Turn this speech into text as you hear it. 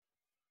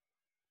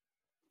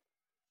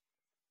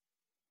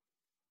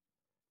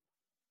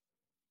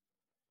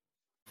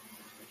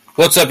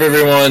What's up,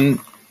 everyone?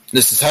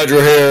 This is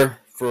Hydro here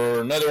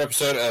for another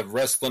episode of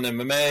Wrestling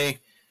MMA.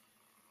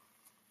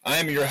 I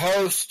am your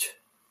host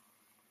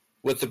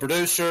with the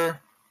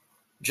producer,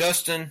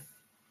 Justin.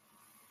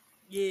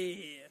 Yeah.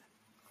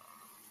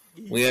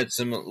 We had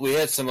a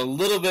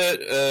little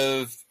bit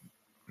of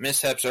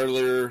mishaps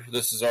earlier.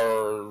 This is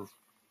our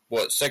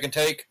second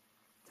take?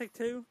 Take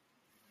two.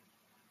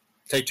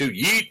 Take two.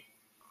 Yeet.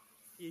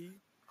 Yeet.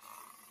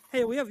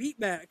 Hey, we have Yeet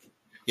back.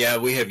 Yeah,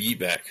 we have Yeet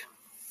back.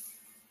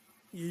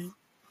 Yeet.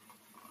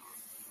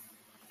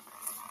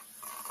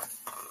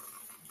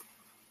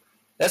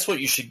 That's what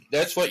you should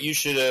get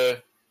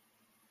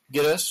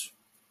us.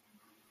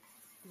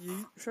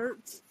 Yeet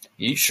shirts.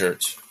 Yeet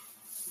shirts.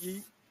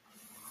 Yeet.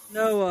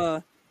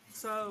 No,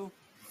 so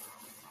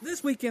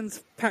this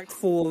weekend's packed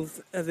full of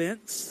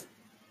events.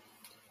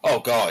 Oh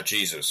God,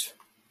 Jesus.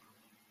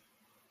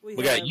 We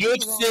got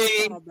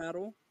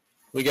UFC.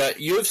 We got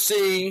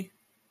UFC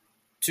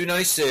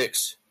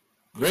 296,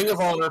 Ring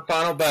of Honor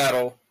Final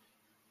Battle,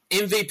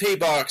 MVP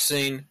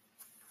Boxing.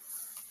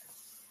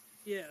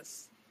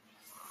 Yes.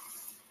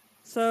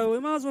 So we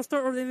might as well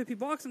start with MVP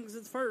Boxing because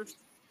it's first.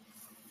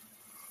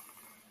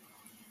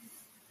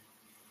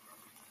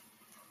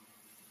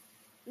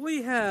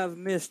 We have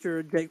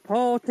Mr. Jake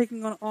Paul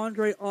taking on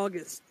Andre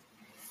August.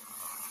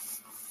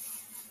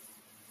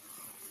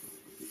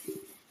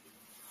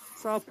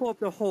 So I'll pull up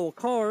the whole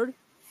card.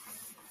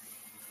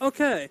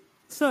 Okay,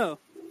 so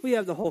we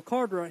have the whole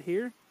card right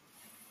here.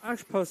 I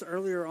actually posted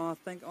earlier on, I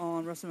think,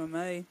 on Wrestling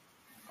MMA.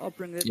 I'll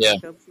bring it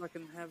back up so I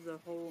can have the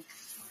whole...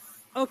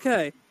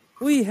 Okay,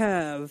 we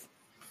have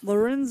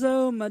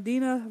Lorenzo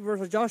Medina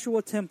versus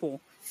Joshua Temple.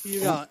 Who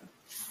you got?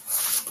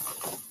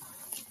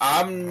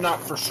 I'm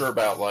not for sure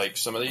about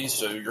some of these,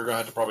 so you're gonna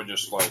have to probably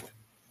just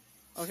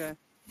Okay.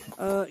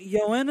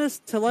 Yoenis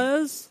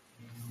Tellez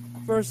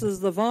versus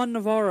Levon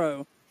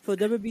Navarro for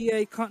the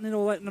WBA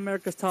Continental Latin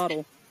America's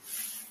title.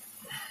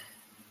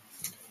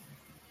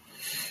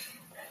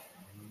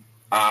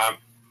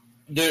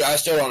 Dude, I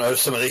still don't know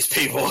some of these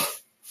people.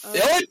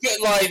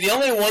 The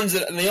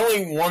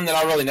only one that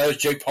I really know is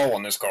Jake Paul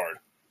on this card.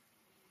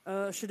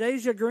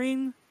 Shadeja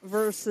Green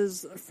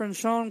versus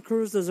Franchon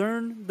Cruz de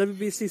Zern,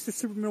 WBC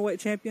Super Middleweight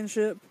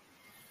Championship.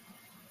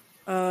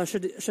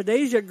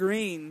 Shadeja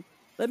Green,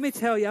 let me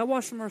tell you, I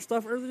watched some of her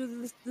stuff earlier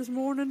this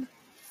morning.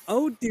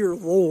 Oh, dear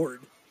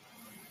Lord.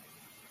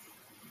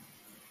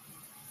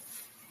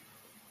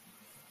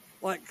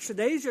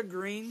 Shadeja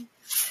Green...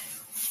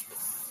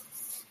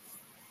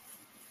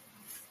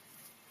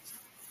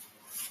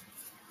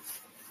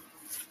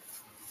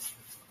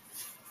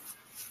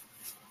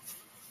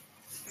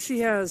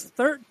 She has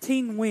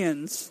 13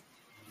 wins,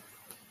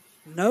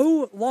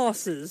 no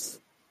losses,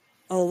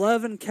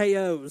 11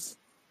 KOs.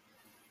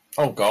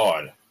 Oh,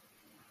 God.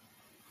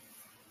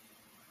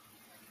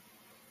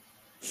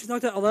 She's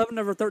knocked out 11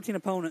 of her 13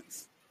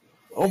 opponents.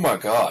 Oh, my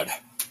God.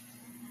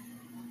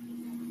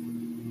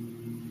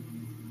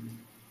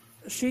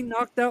 She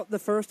knocked out the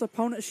first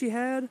opponent she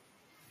had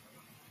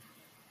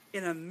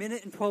in 1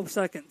 minute and 12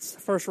 seconds,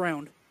 first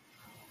round.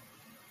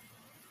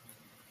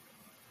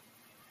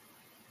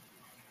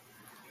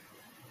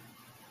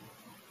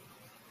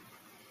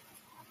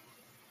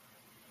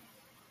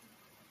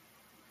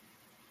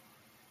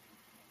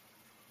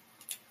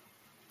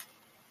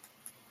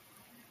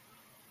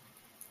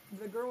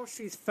 The girl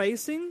she's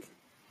facing,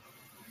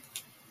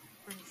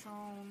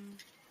 Franchon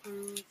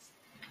Cruz.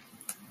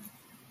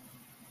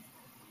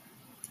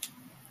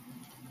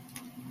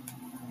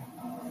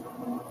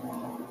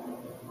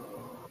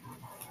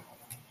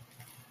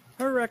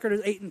 Her record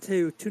is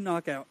 8-2, 2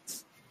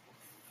 knockouts.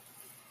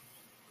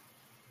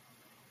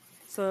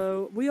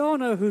 So we all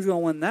know who's going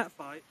to win that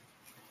fight.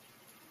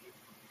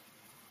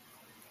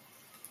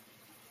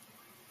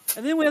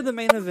 And then we have the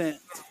main event: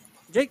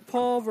 Jake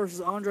Paul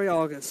versus Andre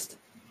August.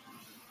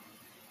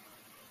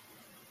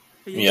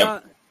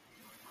 Yep.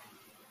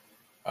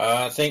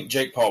 I think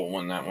Jake Paul will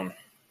win that one.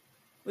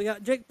 We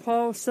got Jake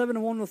Paul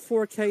 7-1 with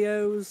 4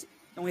 KOs,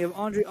 and we have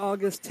Andre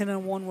August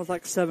 10-1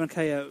 with 7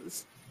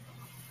 KOs.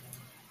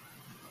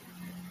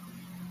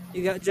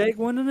 You got Jake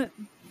winning it?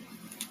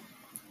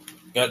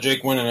 Got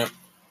Jake winning it.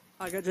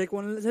 I got Jake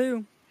winning it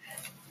too.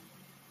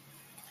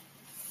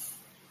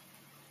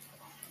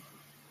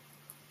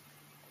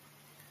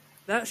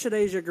 That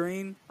Shadeja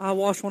Green, I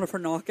watched one of her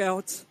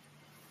knockouts.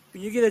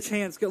 When you get a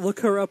chance,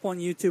 look her up on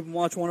YouTube and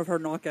watch one of her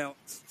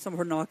knockouts. Some of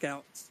her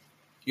knockouts.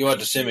 You'll have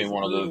to send me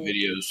one of those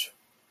videos.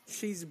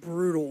 She's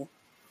brutal.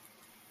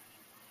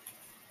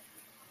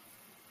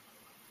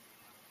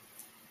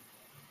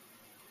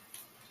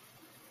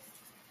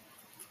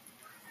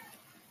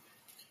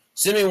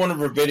 Send me one of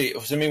the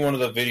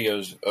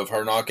videos of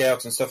her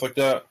knockouts and stuff like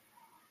that.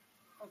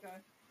 Okay.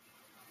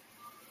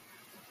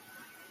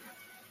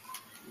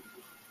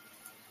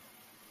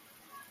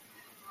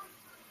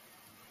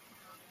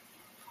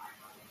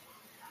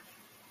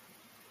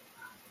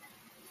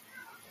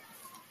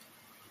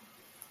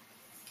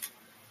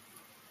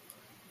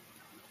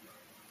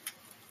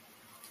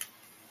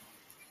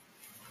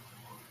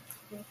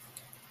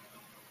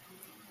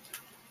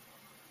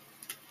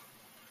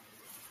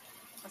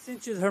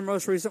 think her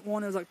most recent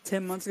one is like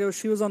 10 months ago.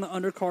 She was on the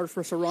undercard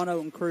for Serrano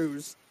and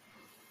Cruz.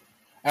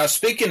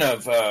 Speaking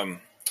of,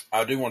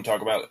 I do want to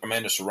talk about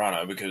Amanda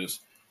Serrano because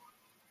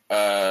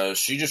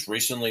she just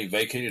recently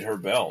vacated her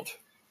belt.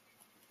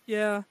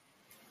 Yeah.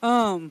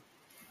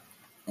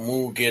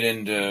 We'll get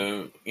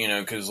into,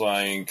 because,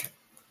 like,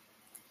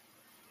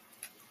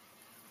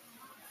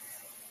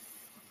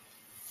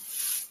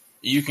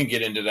 you can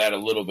get into that a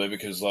little bit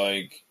because,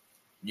 like,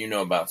 you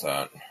know about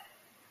that.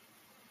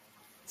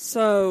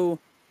 So,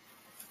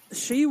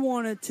 she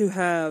wanted to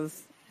have...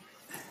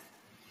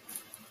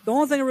 The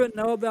only thing I really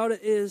know about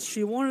it is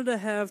she wanted to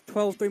have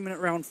 12 3-minute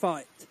round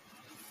fight.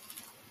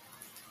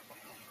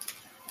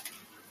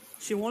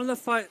 She wanted to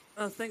fight...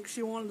 I think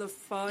she wanted to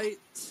fight...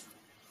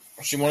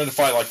 She wanted to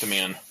fight like the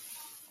men.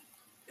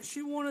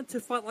 She wanted to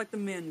fight like the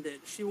men did.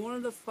 She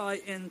wanted to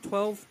fight in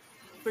 12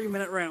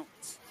 3-minute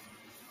rounds.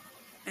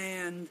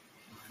 And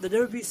the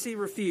WBC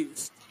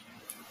refused.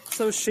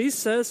 So she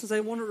says, since they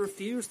want to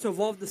refuse to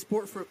evolve the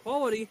sport for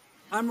equality,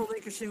 I'm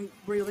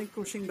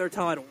relinquishing their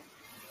title.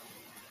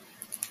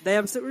 They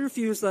absolutely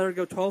refused to let her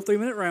go 12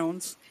 3-minute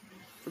rounds,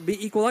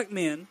 be equal like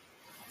men.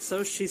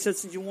 So she said,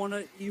 since you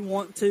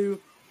want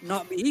to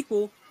not be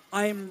equal,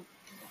 I am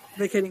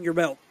vacating your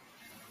belt.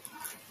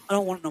 I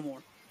don't want it no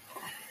more.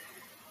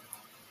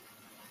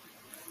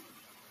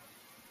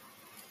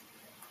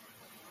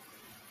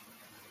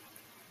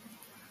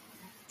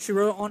 She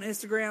wrote on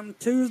Instagram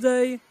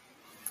Tuesday,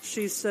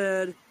 she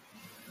said,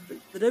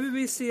 the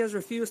WBC has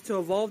refused to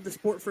evolve the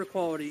sport for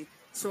equality,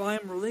 so I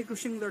am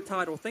relinquishing their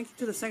title. Thank you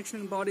to the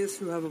sanctioning bodies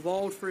who have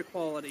evolved for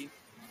equality.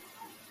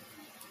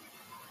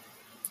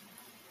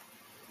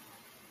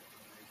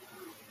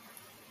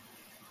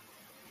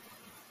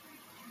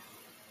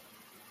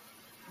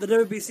 The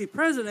WBC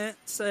president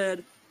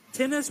said,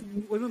 tennis,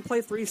 women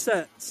play 3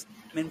 sets,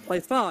 men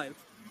play 5.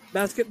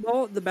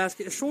 Basketball, the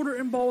basket is shorter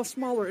and ball is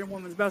smaller in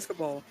women's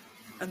basketball,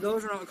 and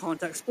those are not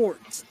contact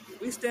sports.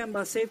 We stand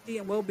by safety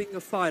and well-being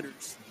of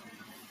fighters.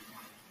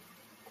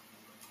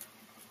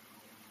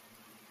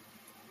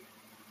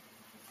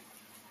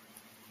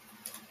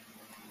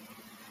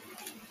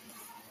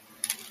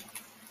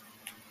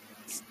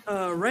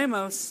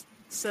 Ramos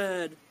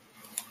said,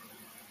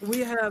 we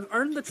have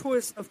earned the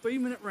choice of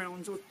 3-minute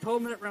rounds with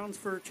 12-minute rounds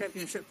for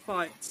championship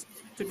fights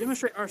to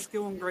demonstrate our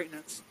skill and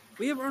greatness.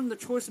 We have earned the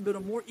choice to build a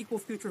more equal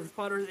future for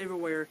fighters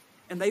everywhere,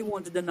 and they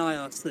want to deny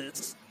us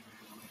this.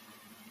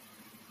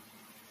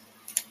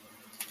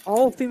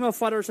 All female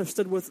fighters have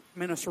stood with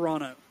Amanda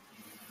Serrano.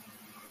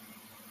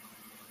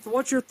 So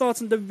what's your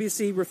thoughts on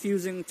WBC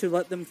refusing to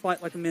let them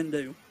fight like men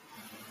do?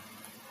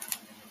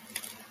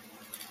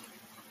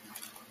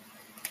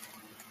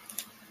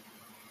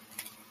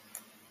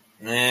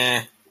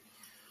 Nah.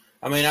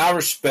 I mean, I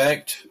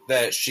respect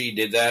that she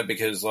did that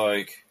because,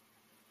 like...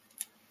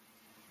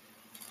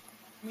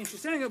 I mean, she's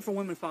standing up for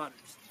women fighters.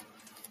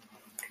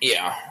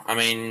 Yeah, I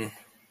mean...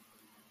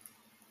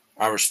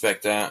 I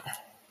respect that.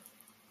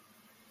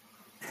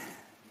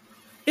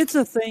 It's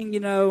a thing,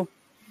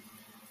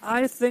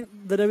 I think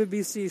the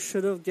WBC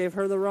should have gave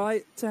her the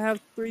right to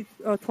have 12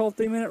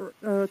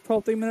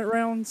 3-minute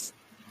rounds.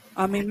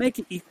 I mean, make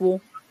it equal.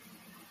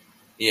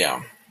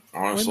 Yeah,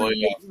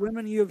 honestly.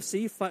 Women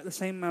UFC fight the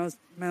same amount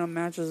of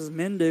matches as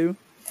men do.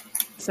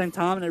 Same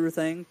time and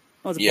everything.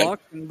 Well, it's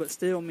boxing, but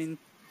still, I mean...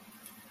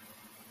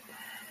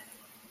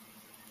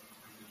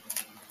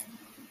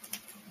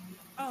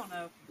 I don't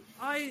know.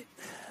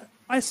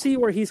 I see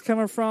where he's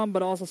coming from,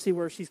 but also see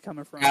where she's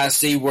coming from. I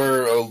see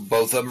where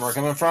both of them are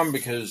coming from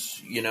because,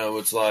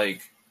 it's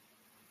like...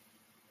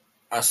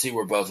 I see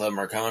where both of them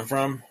are coming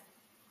from.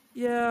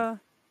 Yeah.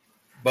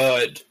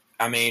 But,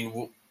 I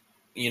mean,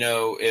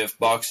 if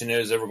boxing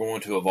is ever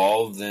going to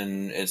evolve,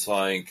 then it's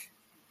like...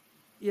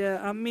 Yeah,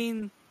 I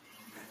mean...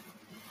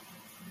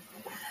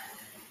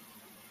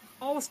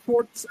 All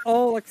sports,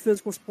 all like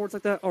physical sports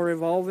like that are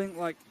evolving,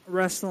 like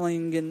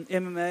wrestling and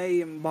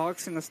MMA and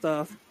boxing and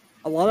stuff.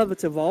 A lot of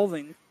it's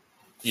evolving.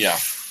 Yeah.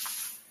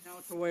 Now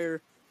to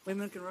where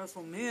women can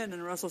wrestle men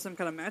and wrestle some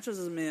kind of matches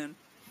as men.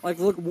 Like,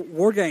 look,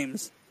 War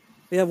Games.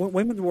 They have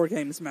women's War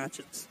Games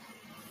matches.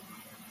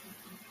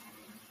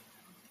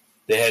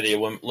 They had the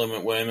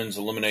women's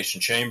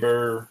elimination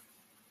chamber.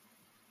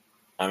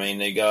 I mean,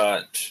 they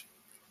got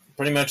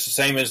pretty much the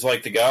same as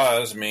like the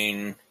guys. I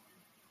mean,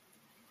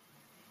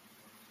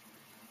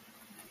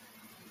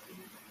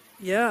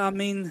 yeah, I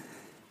mean,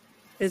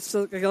 it's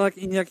like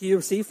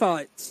UFC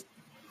fights.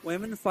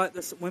 Women fight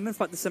the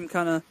same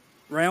kind of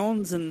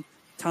rounds and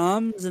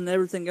times and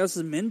everything else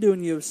as men do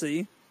in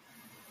UFC.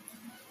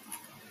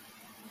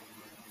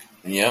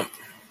 Yep.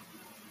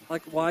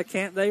 Like, why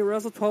can't they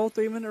wrestle 12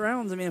 3-minute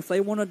rounds? I mean, if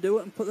they want to do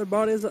it and put their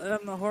bodies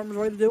in the harm's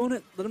way to doing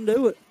it, let them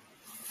do it.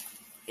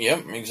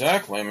 Yep,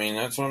 exactly. I mean,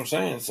 that's what I'm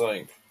saying. It's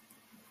like...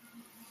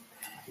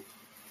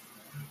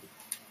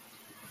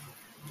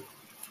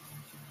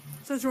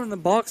 Since we're in the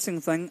boxing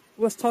thing,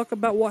 let's talk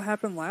about what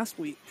happened last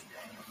week.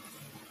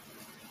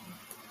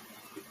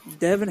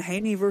 Devin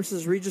Haney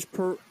versus Regis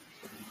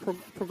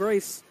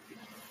Prograis.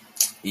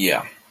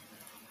 Yeah.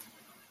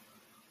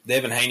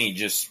 Devin Haney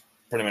just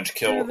pretty much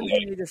killed. Devin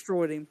Haney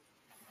destroyed him.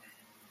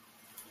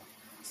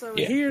 So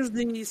here's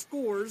the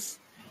scores.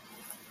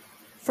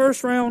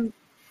 First round,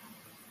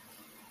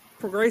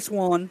 Prograis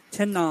won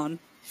 10-9.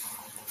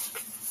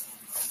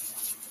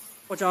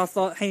 Which I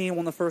thought Haney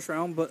won the first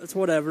round, but it's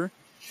whatever.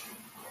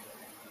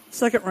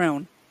 Second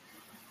round,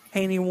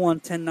 Haney won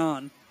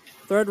 10-9.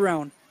 Third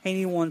round,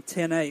 Haney won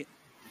 10-8.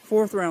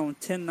 Fourth round,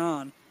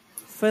 10-9.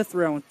 Fifth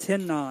round,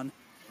 10-9.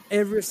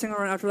 Every single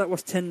round after that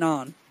was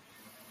 10-9.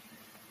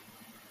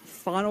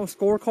 Final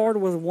scorecard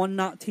was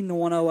 119 to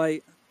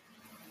 108.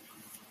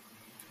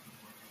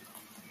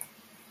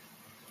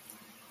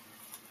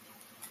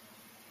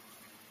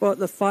 But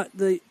I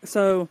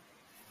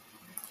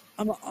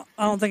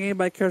don't think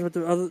anybody cares about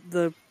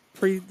the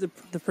pre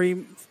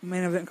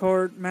main event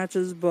card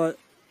matches, but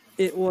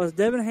it was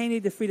Devin Haney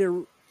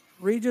defeated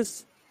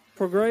Regis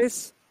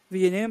Prograis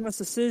via unanimous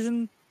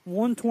decision,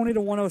 120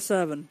 to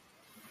 107.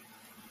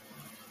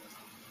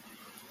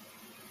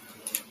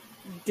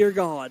 Dear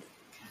God,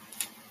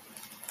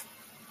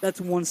 that's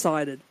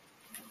one-sided.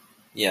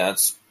 Yeah,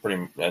 that's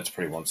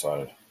pretty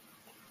one-sided.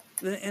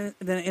 Then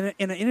in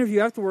an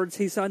interview afterwards,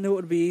 he said, "I knew it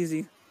would be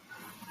easy."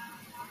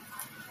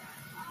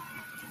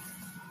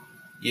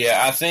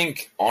 Yeah, I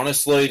think,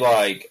 honestly,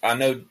 like, I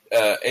know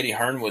Eddie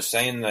Hearn was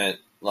saying that,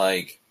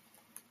 like,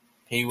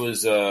 he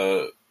was,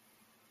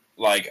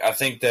 like, I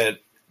think that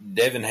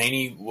Devin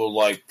Haney will,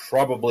 like,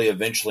 probably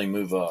eventually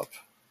move up.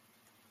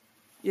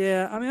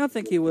 Yeah, I mean, I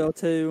think he will,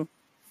 too.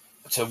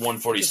 To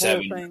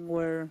 147. The whole thing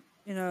where,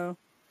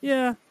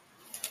 yeah.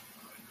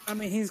 I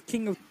mean, he's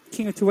king of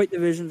 2 weight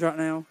divisions right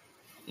now.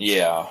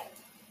 Yeah.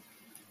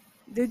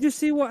 Did you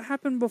see what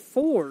happened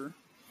before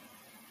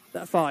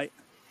that fight?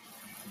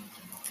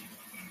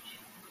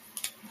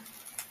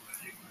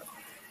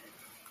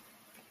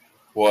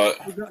 What?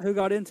 Who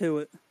got into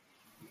it?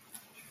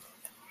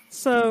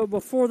 So,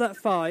 before that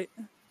fight,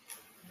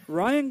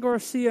 Ryan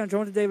Garcia and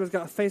Gervonta Davis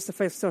got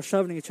face-to-face, still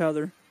shoving each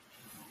other.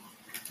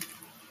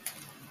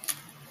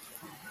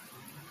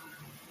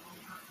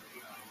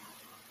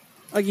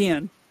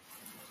 Again.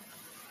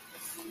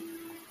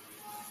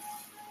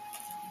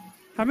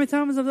 How many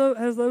times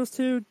has those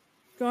two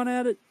gone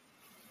at it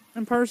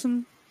in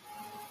person?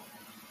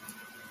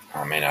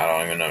 I mean, I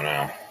don't even know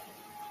now.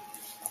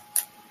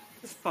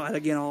 Just fight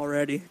again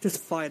already.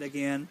 Just fight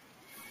again.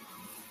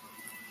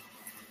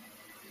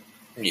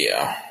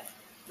 Yeah.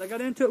 They got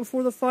into it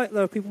before the fight,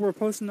 though. People were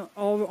posting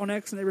all on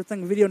X and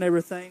everything, video and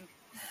everything.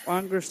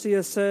 Ryan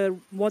Garcia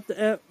said, what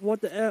the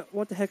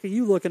heck are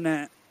you looking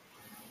at?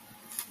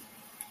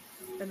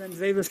 And then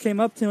Davis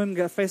came up to him,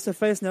 got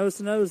face-to-face,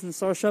 nose-to-nose, and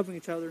started shoving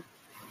each other.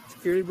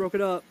 Security broke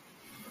it up.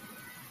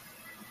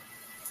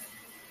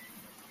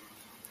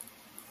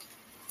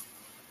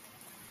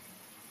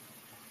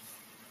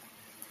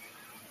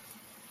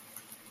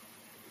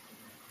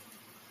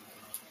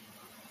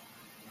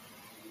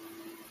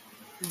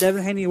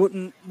 Devin Haney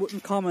wouldn't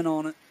comment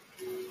on it.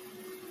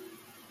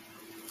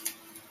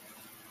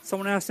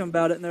 Someone asked him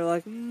about it, and they're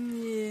like,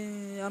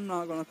 yeah, I'm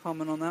not going to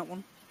comment on that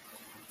one.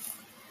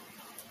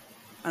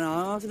 And I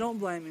honestly don't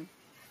blame him.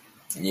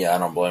 Yeah, I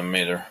don't blame him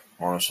either,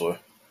 honestly.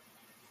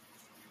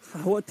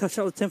 I wouldn't touch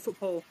that with a 10-foot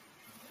pole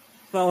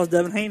if I was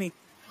Devin Haney.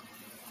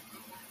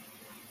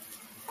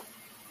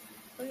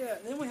 But yeah,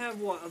 then we have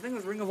what? I think it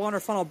was Ring of Honor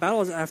Final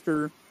Battles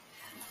after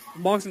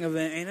the boxing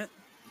event, ain't it?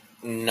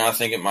 No, I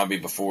think it might be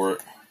before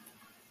it.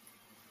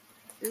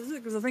 Is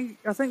it? Because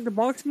I think the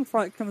boxing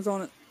fight comes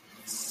on at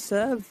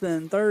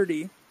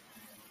 7:30.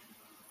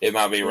 It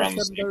might be around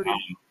the same time.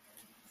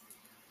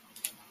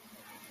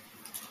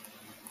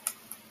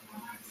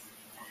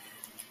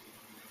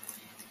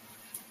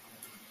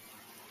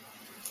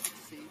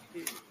 Let's see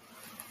here.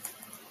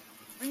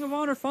 Ring of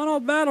Honor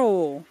Final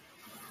Battle.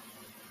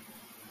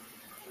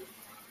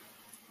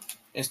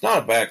 It's not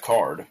a bad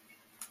card.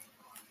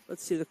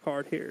 Let's see the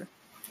card here.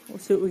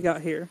 Let's see what we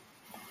got here.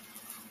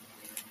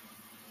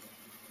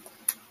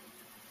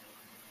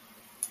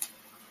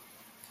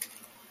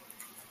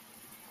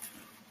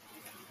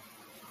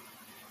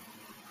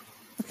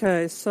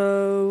 Okay,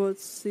 so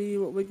let's see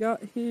what we got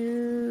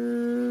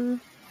here.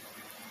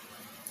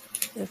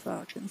 If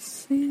I can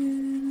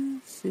see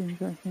it. See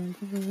if I can.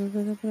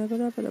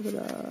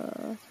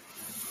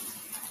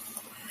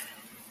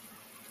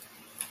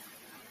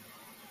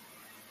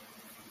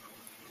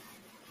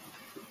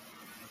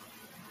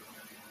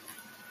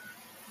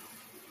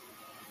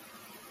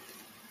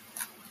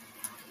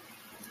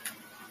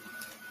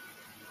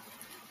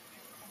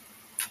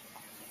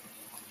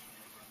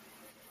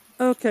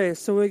 Okay,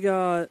 so we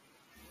got.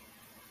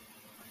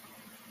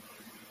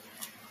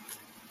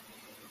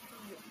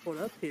 Pulled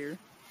up here.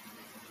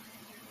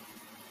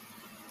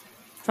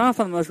 Trying to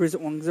find the most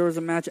recent one because there was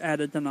a match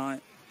added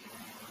tonight.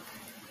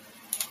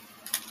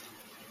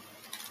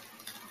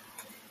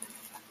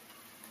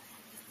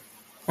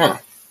 Huh.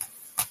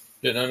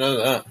 Didn't know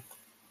that.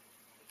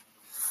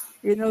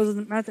 You know there's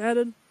a match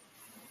added?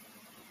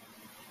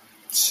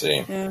 Let's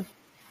see. Yeah.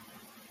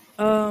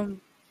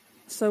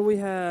 So we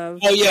have.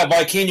 Oh yeah,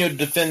 Vikingo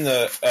defend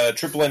the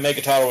AAA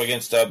Mega title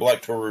against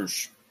Black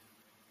Taurus.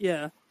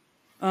 Yeah.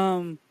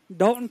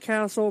 Dalton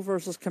Castle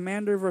versus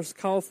Commander versus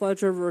Kyle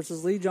Fletcher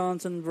versus Lee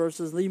Johnson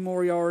versus Lee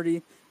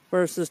Moriarty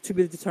versus To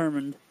Be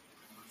Determined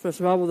for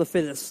Survival of the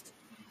Fittest.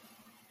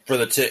 For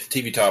the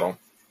TV title.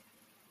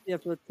 Yeah,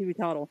 for the TV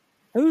title.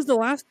 Who's the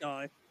last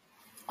guy?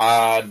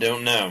 I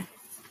don't know.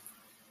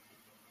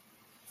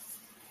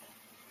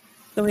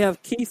 Then we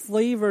have Keith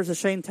Lee versus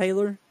Shane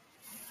Taylor.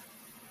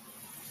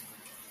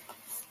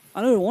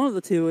 I know who one of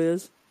the two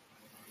is.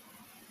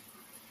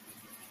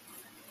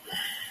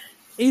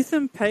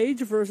 Ethan Page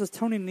versus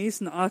Tony Nese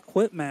in the I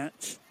Quit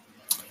match?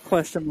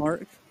 Question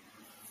mark.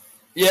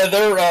 Yeah,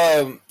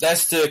 they're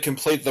that's to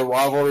complete the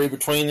rivalry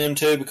between them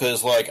two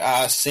because, like,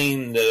 I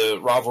seen the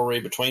rivalry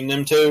between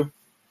them two.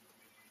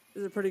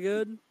 Is it pretty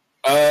good?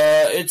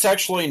 It's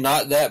actually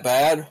not that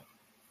bad.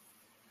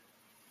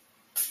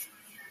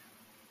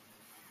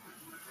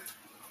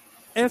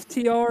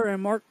 FTR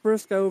and Mark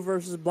Briscoe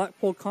versus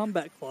Blackpool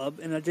Combat Club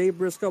in a Jay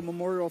Briscoe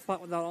Memorial Fight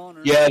Without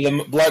Honor. Yeah,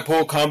 the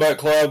Blackpool Combat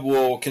Club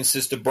will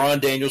consist of Bryan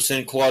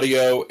Danielson,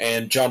 Claudio,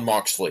 and Jon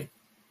Moxley.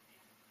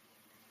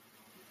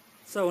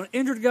 So an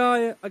injured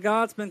guy, a guy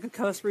that's been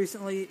concussed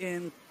recently,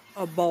 in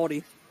a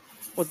baldy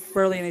with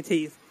barely any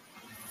teeth.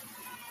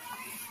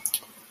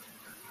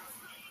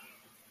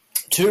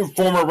 Two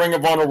former Ring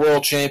of Honor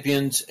World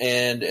Champions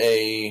and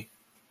a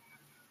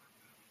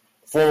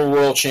former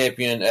World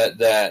Champion at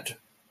that.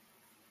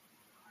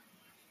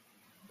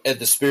 At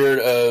the spirit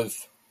of,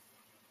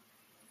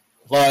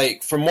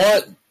 like, from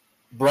what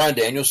Bryan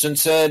Danielson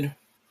said,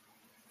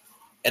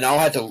 and I'll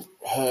have to,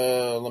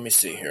 let me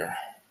see here.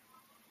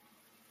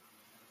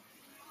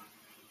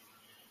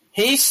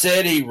 He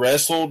said he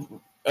wrestled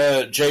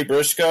Jay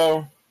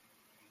Briscoe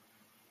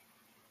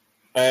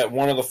at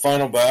one of the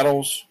final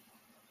battles.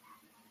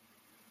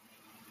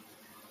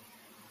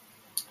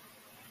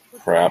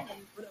 Crap.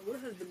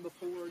 What has been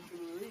before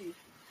WWE?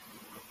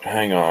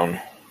 Hang on.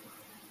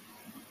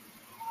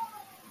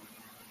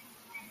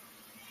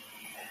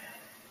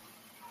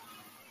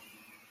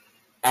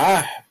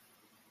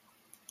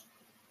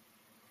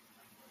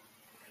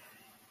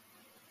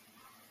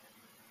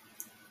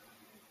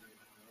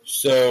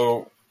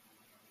 So,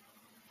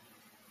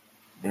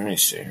 let me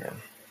see here.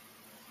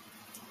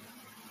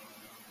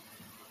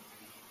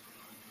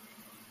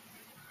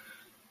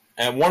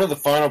 At one of the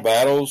final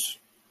battles,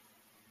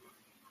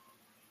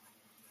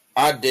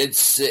 I did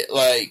sit,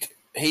 like,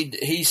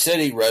 he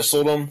said he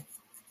wrestled him,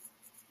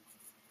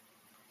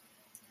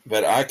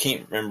 but I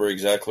can't remember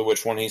exactly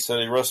which one he said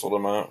he wrestled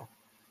him at.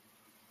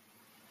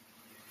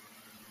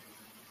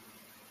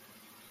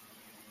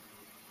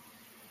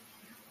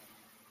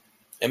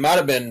 It might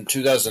have been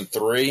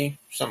 2003,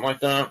 something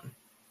like that.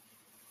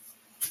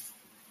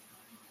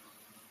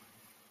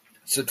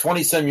 So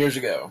 20-some years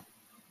ago.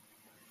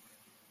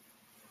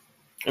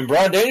 And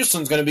Bryan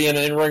Danielson's going to be in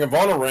an Ring of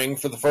Honor ring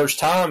for the first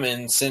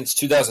time since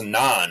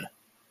 2009.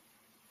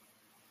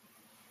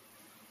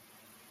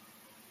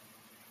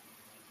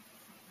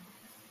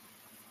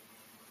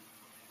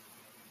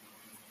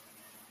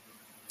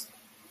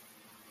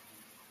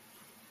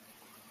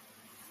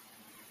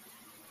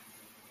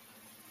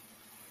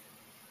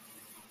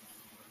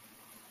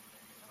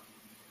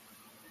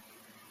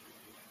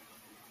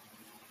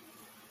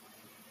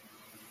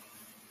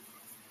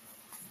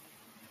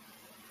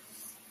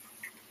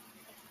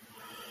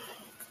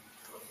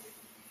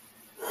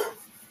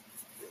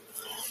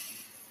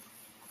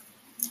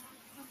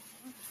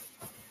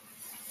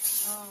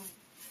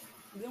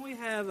 Then we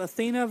have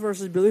Athena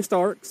versus Billy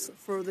Starks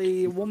for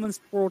the women's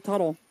world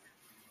title.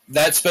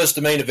 That's supposed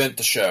to main event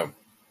the show.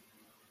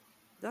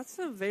 That's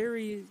a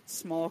very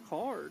small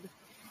card.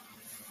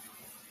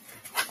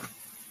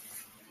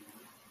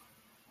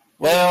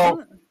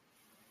 Well,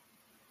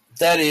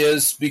 that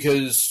is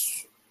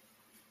because,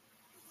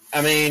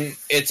 I mean,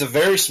 it's a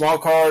very small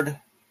card.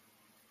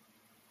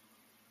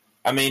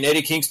 I mean,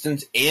 Eddie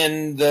Kingston's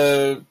in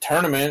the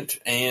tournament,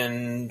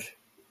 and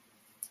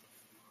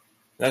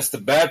that's the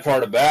bad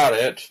part about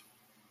it.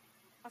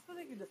 I thought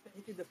he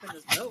could defend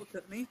his belt,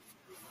 couldn't he?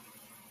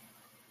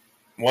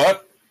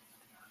 What?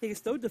 He could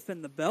still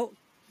defend the belt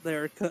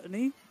there, couldn't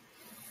he?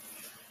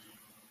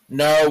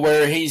 No,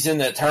 where he's in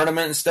the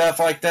tournament and stuff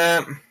like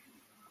that?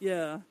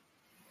 Yeah.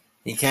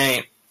 He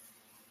can't.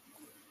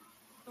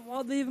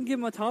 Why'd they even give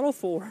him a title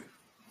for?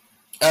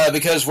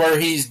 Because where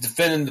he's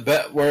defending the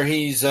belt, where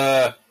he's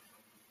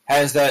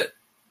has that,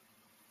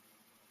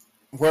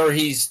 where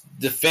he's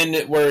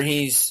defended, where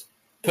he's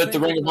put the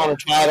Ring of Honor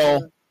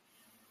title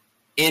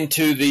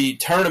into the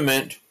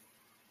tournament,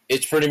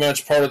 it's pretty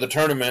much part of the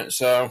tournament.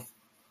 So,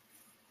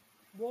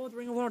 what with the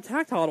Ring of Honor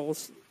tag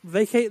titles?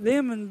 Vacate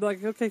them and be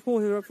like, okay, cool,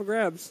 here up for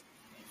grabs.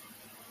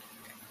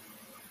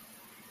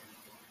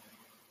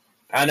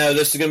 I know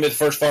this is going to be the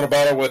first final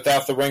battle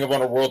without the Ring of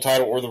Honor World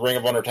title or the Ring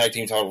of Honor Tag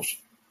Team titles.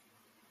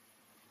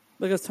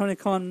 Because Tony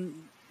Khan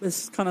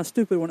is kind of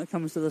stupid when it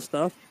comes to this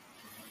stuff.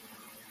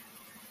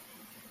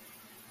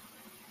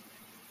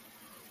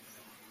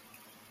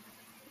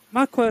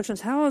 My question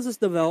is, how is this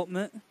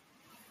development?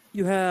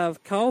 You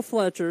have Kyle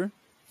Fletcher,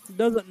 who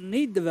doesn't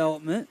need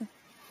development,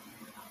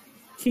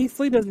 Keith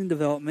Lee doesn't need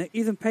development.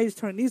 Ethan Page,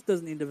 Tony Nese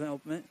doesn't need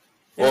development.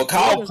 Well,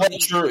 Kyle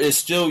Fletcher is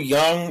still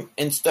young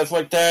and stuff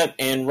like that,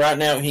 and right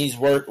now he's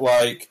worked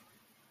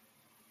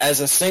as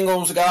a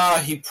singles guy,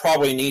 he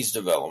probably needs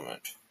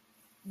development.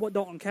 What,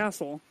 Dalton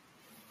Castle?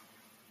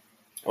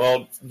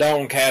 Well,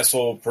 Dalton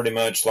Castle pretty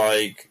much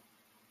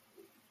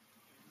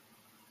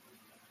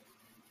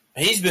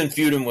he's been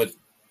feuding with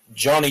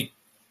Johnny.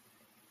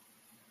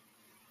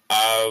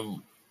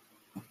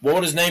 What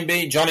would his name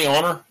be? Johnny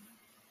Honor?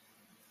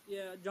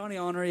 Yeah, Johnny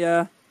Honor,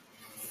 yeah.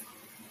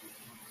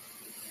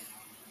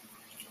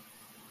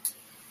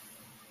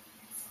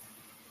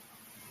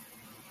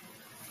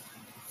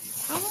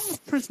 How long has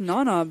Prince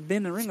Nana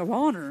been in Ring of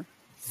Honor?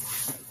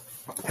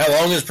 How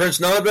long has Prince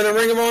Nana been in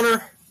Ring of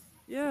Honor?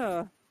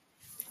 Yeah.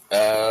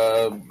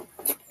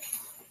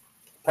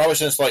 Probably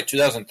since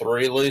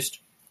 2003 at least.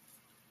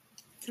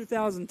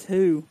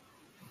 2002.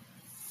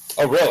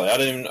 Oh, really?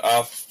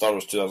 I thought it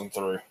was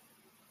 2003.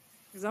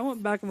 Because I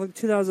went back and looked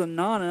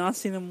 2009 and I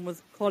seen him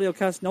with Claudio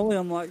Castagnoli.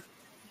 I'm like,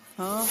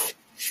 huh?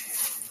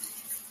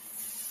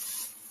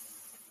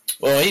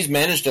 Well, he's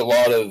managed a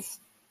lot of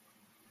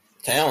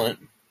talent.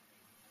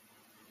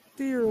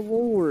 Dear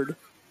Lord.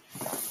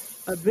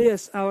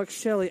 Abyss, Alex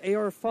Shelley,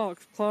 AR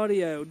Fox,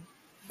 Claudio,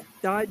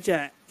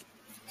 Dijak.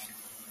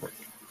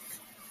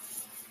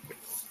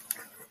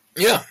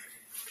 Yeah.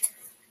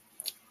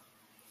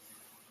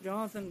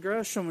 Jonathan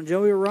Gresham,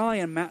 Joey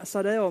Ryan, Matt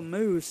Sydal,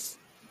 Moose,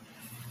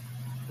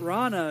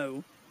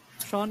 Rhino,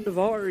 Sean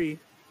Daivari,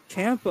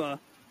 Ciampa,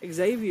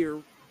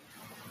 Xavier.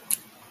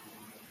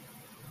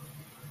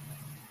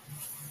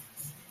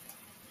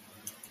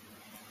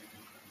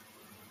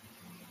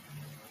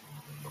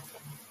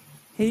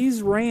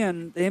 He's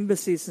ran the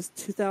embassy since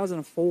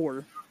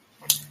 2004.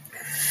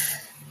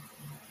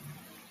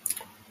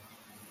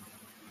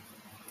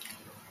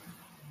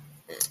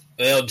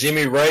 Well,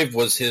 Jimmy Rave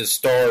was his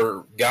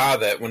star guy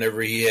that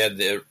whenever he had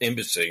the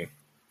embassy.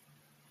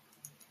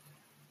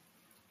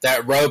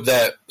 That robe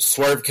that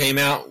Swerve came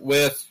out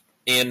with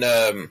in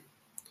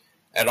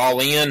at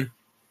All In.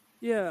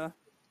 Yeah.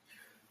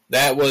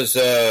 That was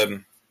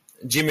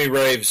Jimmy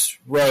Rave's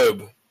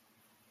robe.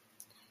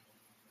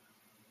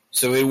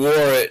 So he wore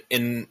it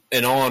in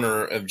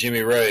honor of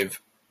Jimmy Rave.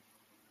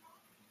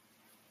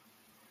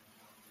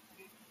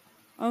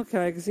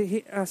 Okay, because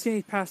I see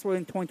he passed away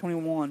in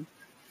 2021.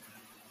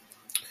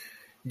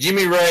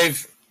 Jimmy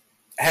Rave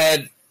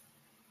had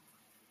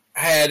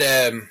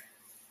an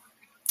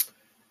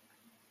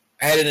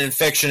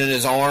infection in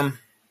his arm.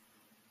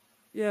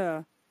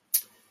 Yeah.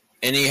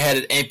 And he had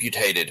it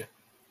amputated.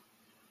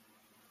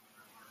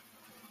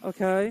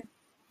 Okay.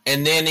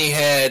 And then he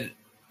had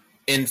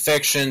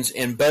infections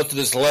in both of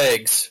his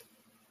legs.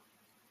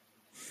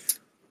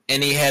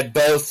 And he had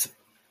both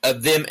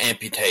of them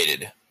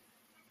amputated.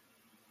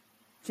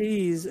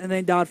 Jeez, and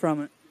they died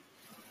from it.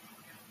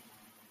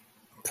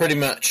 Pretty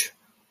much.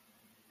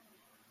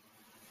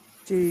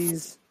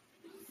 Jeez.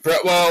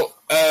 Well,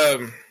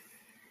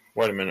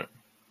 wait a minute.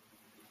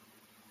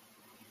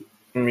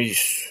 Let me.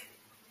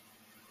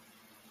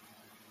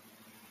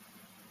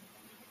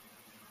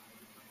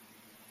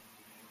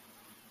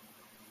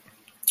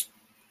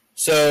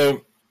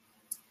 So,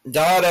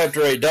 died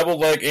after a double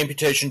leg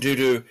amputation due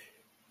to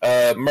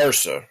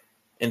MRSA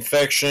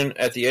infection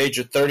at the age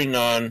of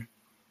 39.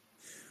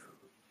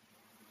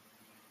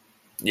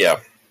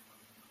 Yeah.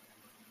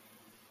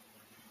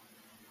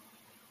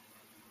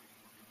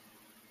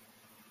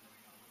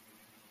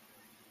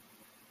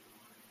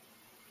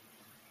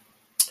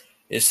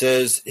 It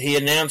says he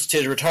announced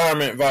his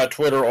retirement via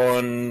Twitter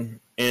in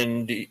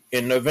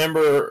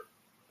November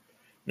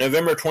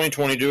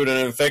 2020 due to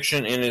an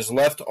infection in his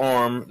left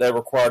arm that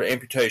required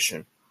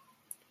amputation.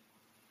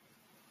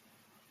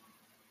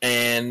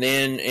 And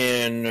then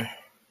in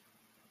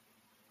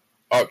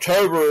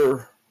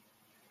October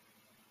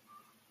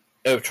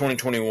of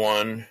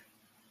 2021,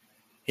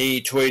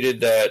 he tweeted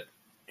that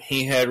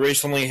he had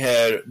recently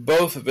had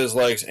both of his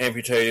legs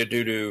amputated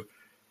due to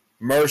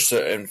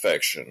MRSA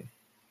infection.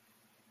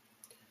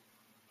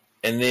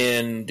 And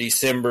then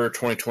December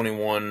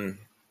 2021,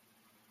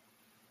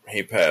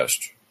 he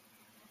passed.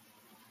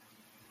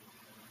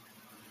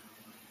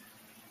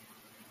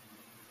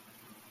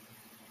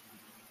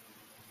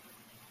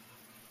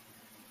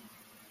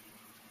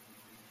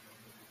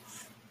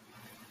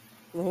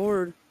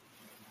 Lord.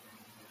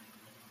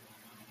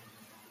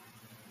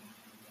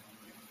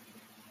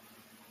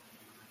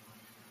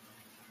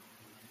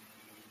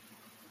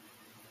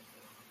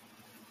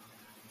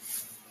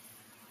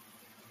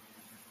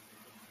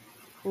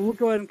 Well, we'll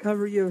go ahead and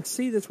cover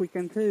UFC this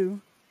weekend,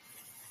 too.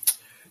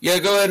 Yeah,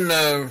 go ahead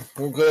and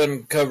we'll go ahead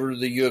and cover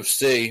the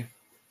UFC.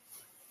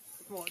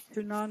 What,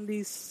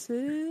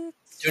 296?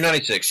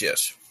 296,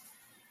 yes.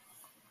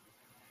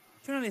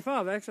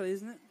 295, actually,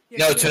 isn't it? Yeah,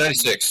 No,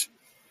 296.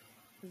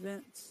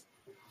 Events.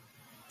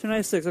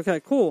 296,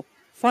 okay, cool.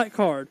 Fight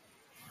card.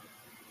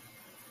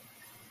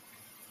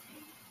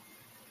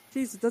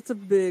 Jesus, that's a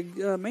big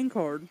main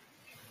card.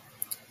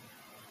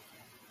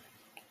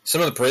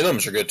 Some of the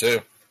prelims are good,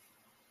 too.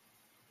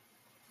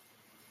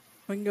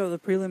 We can go to the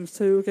prelims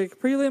too. Okay,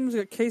 prelims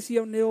got Casey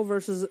O'Neill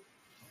versus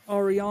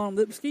Ariane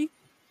Lipski.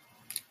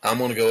 I'm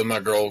going to go with my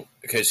girl,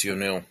 Casey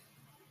O'Neill.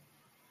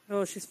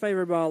 Oh, she's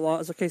favored by a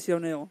lot, so Casey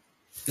O'Neill.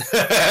 Cody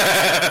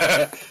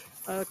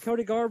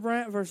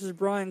Garbrandt versus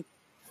Brian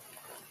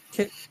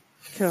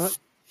Kelleher.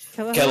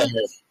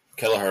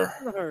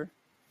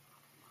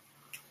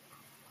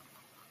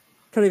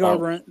 Cody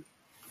Garbrandt.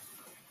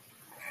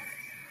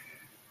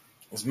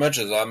 As much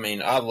as, I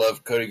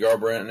love Cody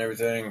Garbrandt and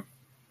everything,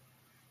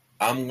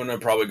 I'm going to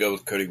probably go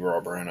with Cody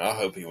Garbrandt. I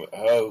hope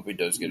he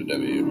does get a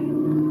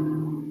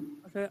W.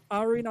 Okay,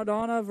 Irene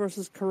Aldana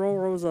versus Carol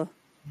Rosa.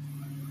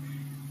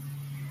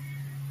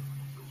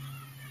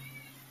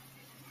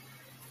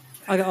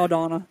 I got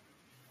Aldana.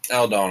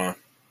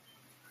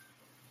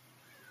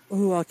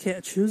 Ooh, I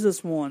can't choose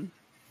this one.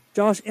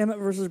 Josh Emmett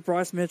versus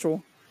Bryce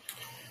Mitchell.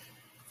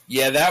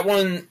 Yeah, that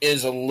one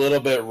is a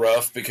little bit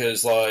rough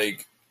because,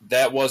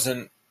 that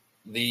wasn't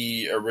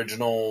the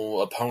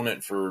original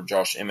opponent for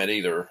Josh Emmett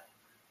either.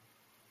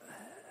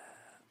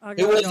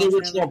 Who was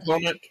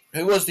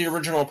the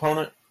original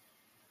opponent?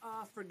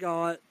 I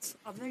forgot.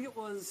 I think it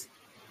was...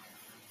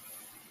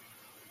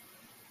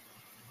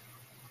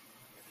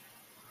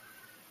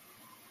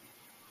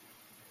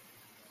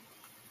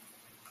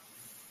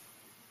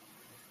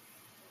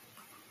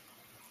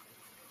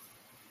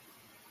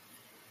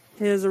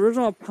 His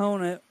original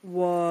opponent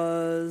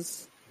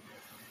was...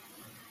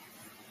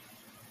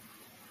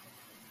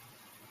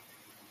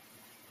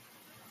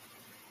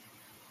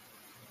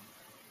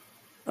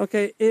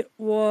 Okay, it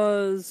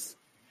was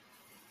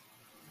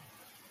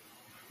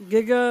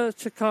Giga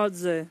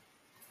Chikadze.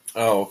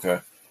 Oh,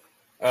 okay.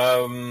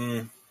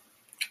 I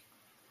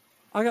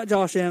got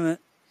Josh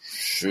Emmett.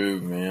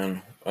 Shoot,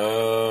 man.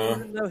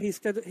 Even though he's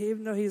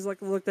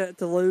looked at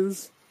to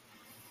lose.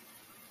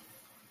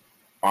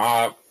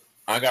 I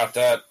got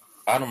that.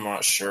 I'm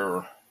not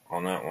sure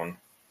on that one.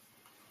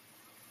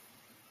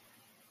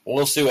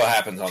 We'll see what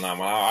happens on that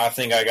one. I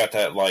think I got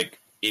that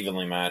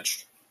evenly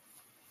matched.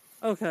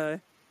 Okay.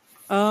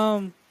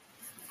 Then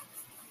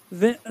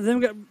we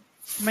got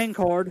main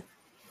card.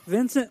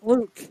 Vincent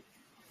Luke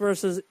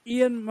versus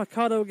Ian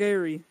Mikado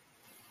Gary.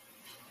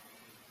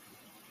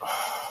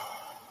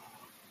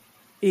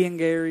 Ian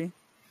Gary.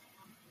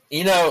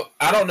 I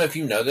don't know if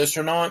you know this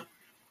or not,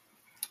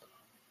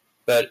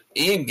 but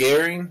Ian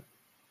Gary,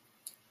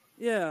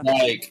 yeah,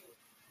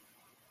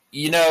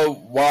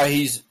 why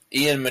he's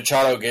Ian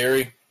Machado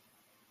Gary?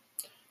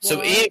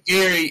 So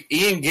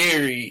Ian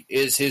Gary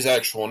is his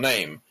actual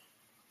name.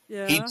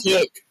 Yeah. He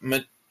took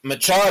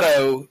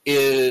Machado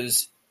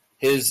is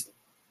his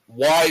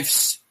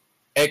wife's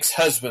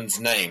ex-husband's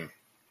name.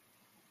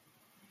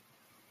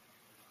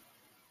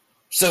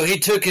 So he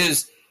took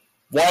his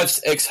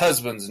wife's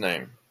ex-husband's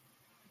name.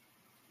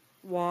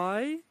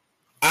 Why?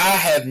 I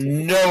have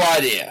no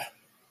idea.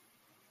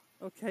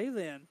 Okay,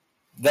 then.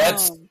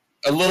 That's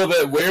a little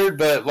bit weird,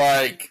 but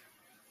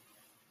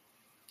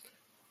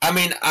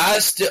I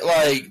still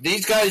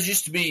these guys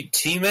used to be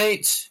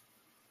teammates.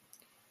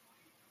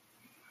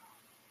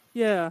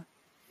 Yeah.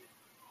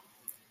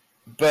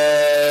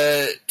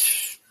 But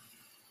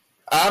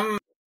I'm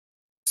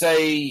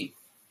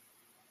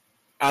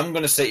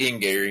going to say Ian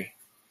Gary.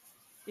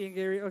 Ian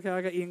Gary. Okay,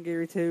 I got Ian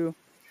Gary too.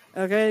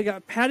 Okay, I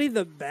got Patty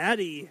the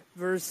Batty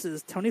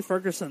versus Tony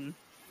Ferguson.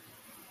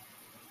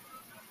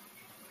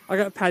 I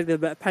got Patty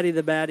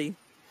the Batty.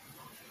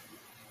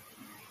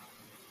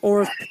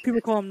 Or as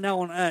people call him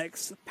now on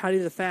X, Patty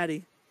the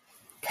Fatty.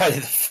 Patty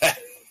the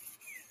Fatty.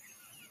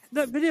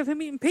 That video of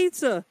him eating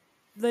pizza.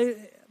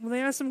 When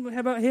they asked him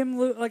about him,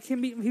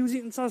 he was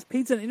eating sauce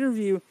pizza in an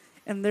interview,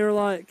 and they were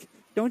like,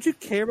 "Don't you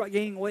care about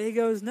gaining weight?" He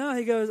goes, "No."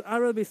 He goes, "I'd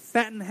rather be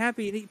fat and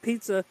happy and eat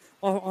pizza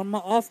on my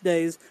off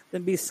days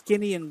than be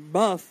skinny and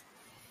buff."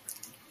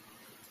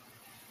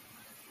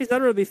 He said,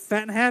 "I'd rather be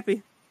fat and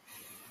happy."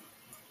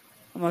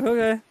 I'm like,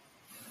 okay,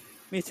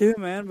 me too,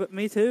 man. But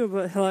if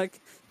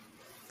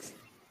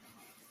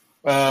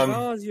I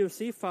was a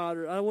UFC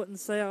fighter, I wouldn't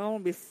say I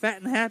want to be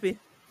fat and happy.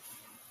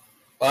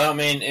 Well,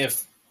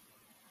 if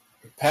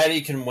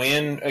Patty can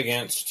win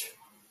against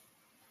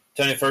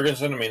Tony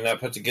Ferguson, that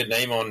puts a good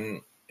name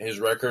on his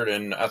record,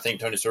 and I think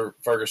Tony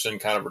Ferguson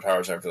kind of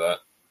retires after that.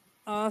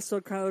 I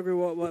also kind of agree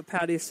with what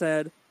Patty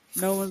said.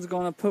 No one's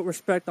going to put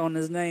respect on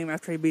his name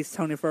after he beats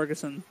Tony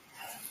Ferguson.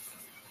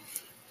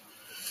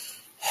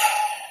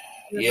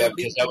 Yeah,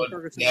 because that would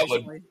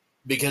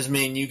because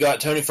you got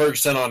Tony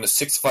Ferguson on a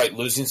 6-fight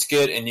losing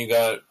skid, and you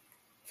got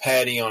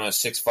Patty on a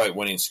 6-fight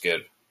winning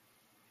skid.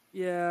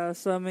 Yeah,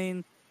 so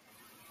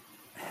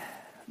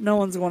no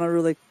one's going to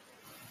really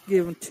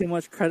give him too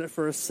much credit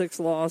for a 6th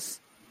loss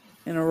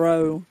in a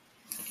row.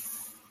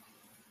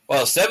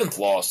 Well, 7th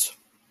loss.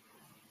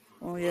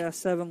 Well, yeah,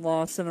 7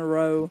 loss in a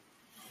row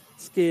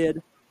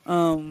skid.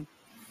 You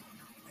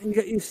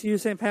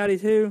saying Patty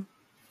too?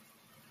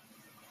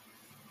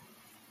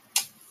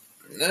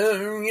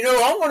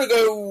 I'm going to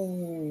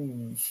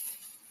go.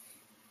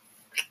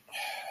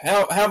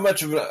 How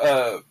much of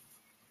a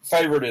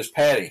favorite is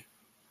Patty?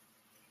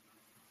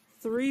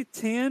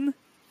 310,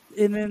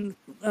 and then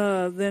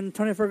then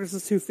Tony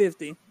Ferguson's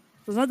 250. So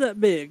it's not that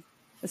big.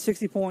 A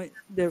 60-point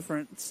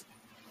difference.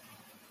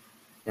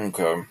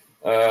 Okay.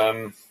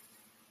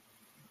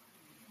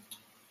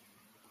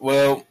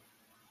 Well,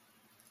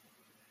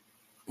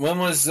 when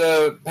was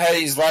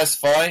Paddy's last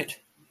fight?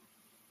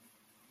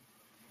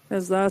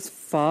 His last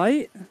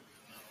fight?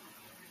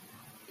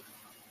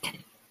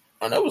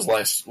 I know it was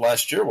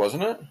last year,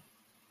 wasn't it?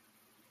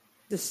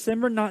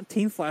 December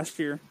 19th last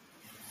year.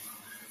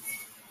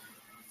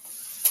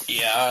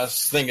 Yeah, I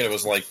was thinking it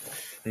was like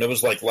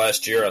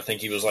last year. I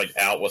think he was like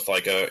out with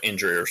like a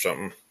injury or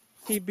something.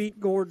 He beat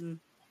Gordon.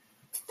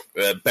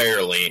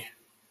 Barely.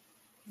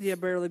 Yeah,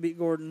 barely beat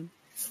Gordon.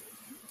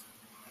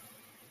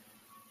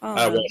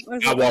 I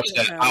watched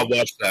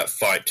that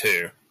fight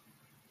too.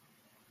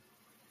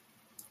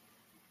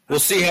 We'll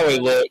see how he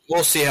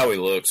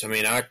looks. I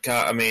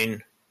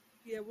mean,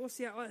 yeah, we'll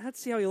see how. Let's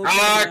see how he looks.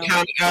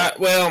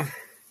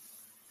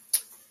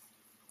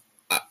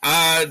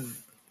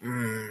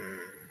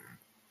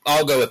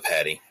 I'll go with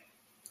Paddy.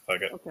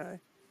 Okay.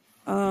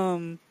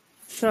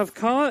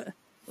 Shavkat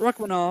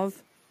Rakhmonov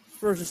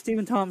versus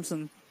Stephen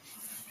Thompson.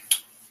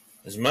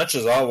 As much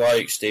as I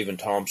like Stephen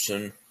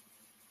Thompson,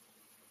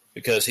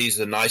 because he's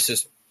the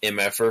nicest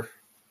MFer.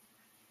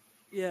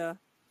 Yeah.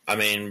 I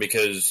mean,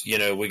 because,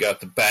 we got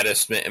the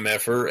baddest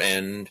MFer,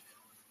 and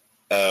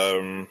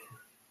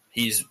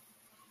he's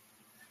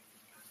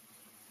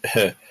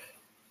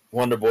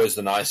Wonder Boy's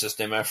the nicest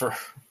MFer.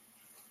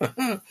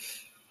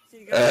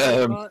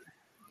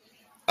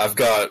 I've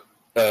got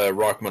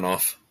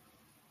Rakhmonov.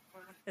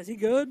 Is he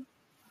good?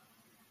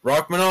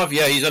 Rakhmonov,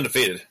 yeah, he's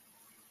undefeated.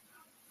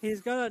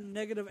 He's got a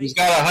negative. He's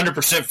got a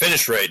 100%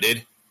 finish rate,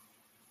 dude.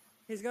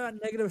 He's got a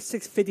negative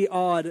 650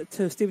 odd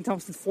to Stephen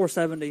Thompson's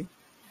 470.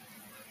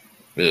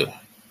 Yeah.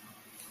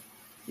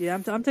 Yeah,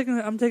 I'm taking.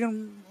 No,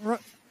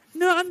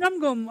 I'm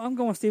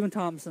going with Stephen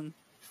Thompson.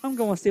 I'm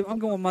going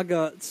with my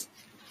guts.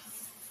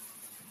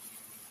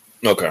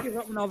 Okay.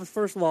 Rakhmonov's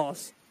first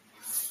loss.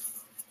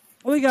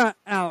 We got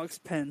Alex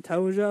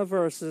Pantoja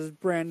versus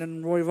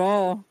Brandon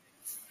Royval.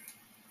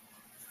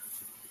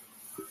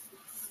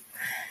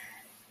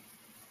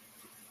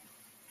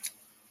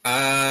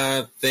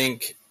 I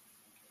think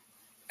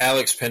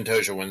Alex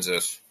Pantoja wins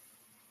this.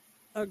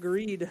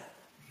 Agreed.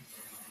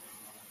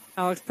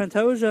 Alex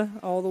Pantoja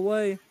all the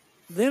way.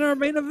 Then our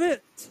main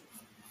event.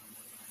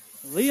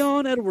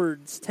 Leon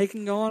Edwards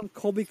taking on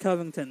Colby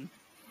Covington.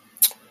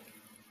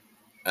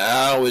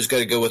 I always got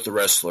to go with the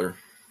wrestler,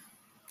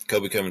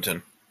 Colby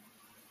Covington.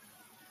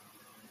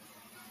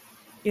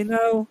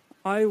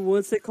 I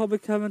would say Colby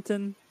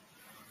Covington,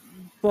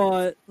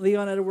 but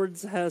Leon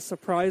Edwards has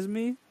surprised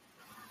me.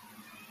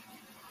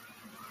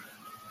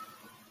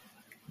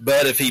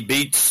 But if he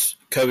beats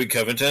Colby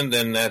Covington,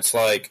 then that's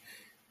like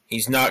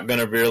he's not going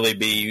to really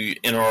be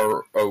in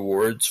our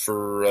awards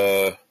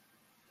for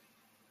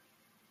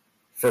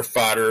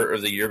Fighter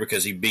of the Year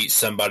because he beat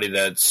somebody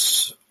that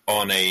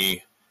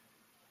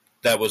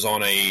was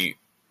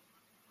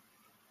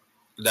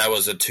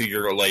a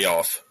 2-year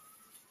layoff.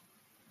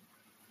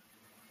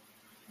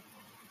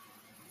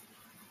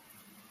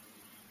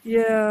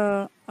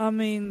 Yeah, I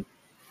mean,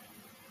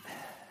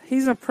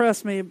 he's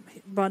impressed me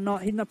by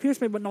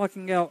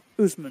knocking out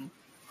Usman.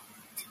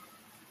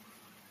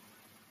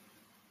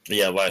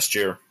 Yeah, last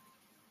year.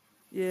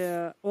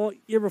 Yeah, well,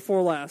 year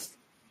before last.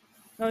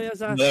 No, yeah,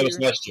 that was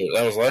last year.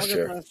 That was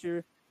last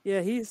year.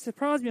 Yeah, he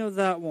surprised me with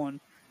that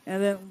one.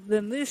 And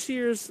then this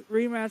year's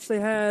rematch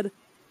they had, it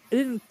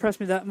didn't impress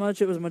me that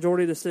much. It was a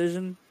majority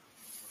decision.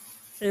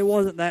 It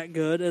wasn't that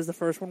good as the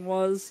first one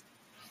was.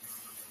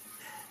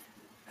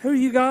 Who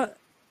you got?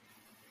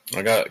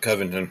 I got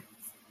Covington.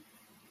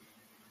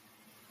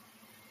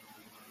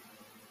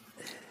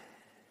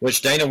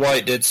 Which Dana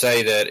White did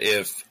say that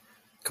if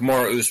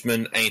Kamaru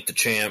Usman ain't the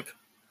champ,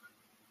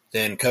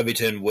 then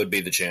Covington would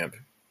be the champ.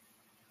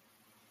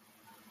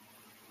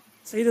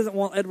 So he doesn't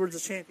want Edwards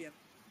as champion.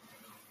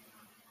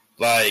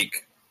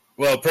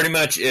 Pretty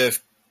much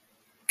if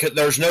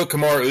there's no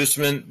Kamaru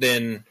Usman,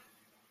 then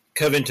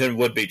Covington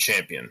would be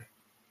champion.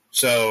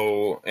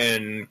 So,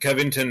 and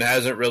Covington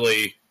hasn't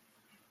really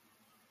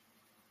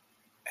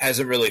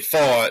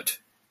fought.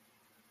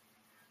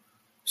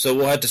 So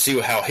we'll have to see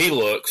how he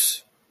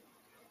looks.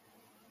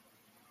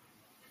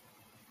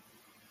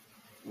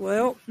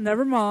 Well,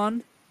 never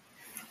mind.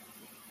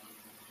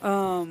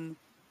 Ian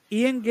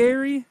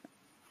Gary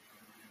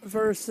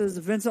versus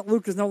Vincent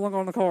Luke is no longer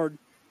on the card.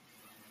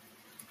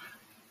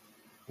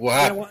 What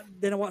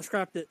happened? Dana White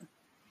scrapped it.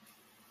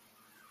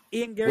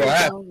 Ian Gary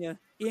pneumonia.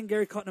 Ian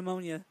Gary caught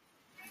pneumonia.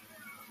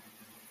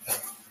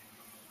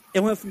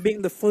 It went from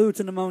being the flu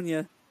to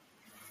pneumonia.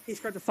 He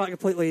scrapped the fight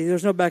completely.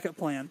 There's no backup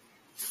plan.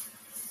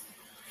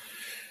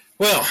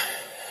 Well,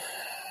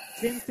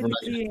 10:50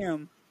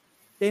 p.m.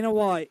 Dana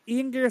White.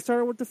 Ian Gary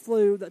started with the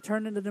flu that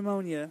turned into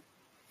pneumonia.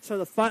 So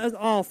the fight is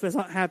off. It's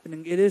not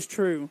happening. It is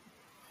true.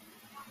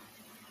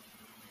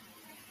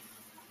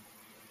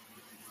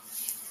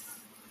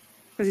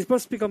 Because he's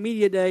supposed to speak on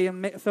media day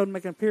and failed to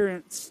make an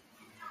appearance.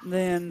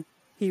 Then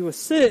he was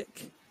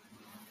sick.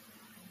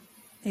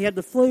 he had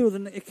the flu,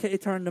 then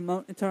it turned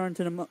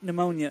to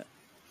pneumonia.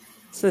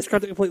 So they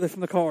scrapped it completely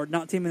from the card,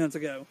 not 10 minutes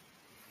ago.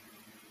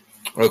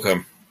 Okay.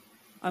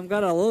 I'm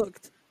glad I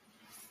looked.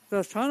 I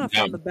was trying to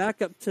find the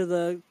backup to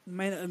the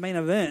main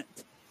event.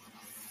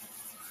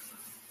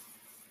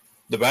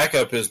 The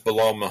backup is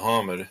Bilal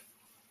Muhammad.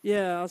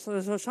 Yeah, I was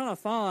trying to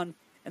find,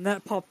 and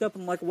that popped up.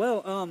 I'm like,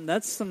 well,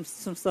 that's some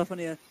stuff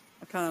I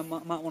kind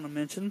of might want to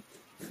mention.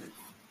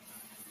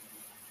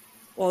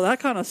 Well, that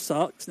kind of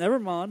sucks. Never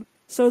mind.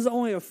 So is it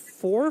only a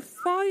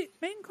 4-fight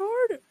main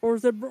card, or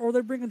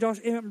they're bringing Josh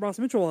Emmett and Bryce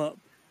Mitchell up?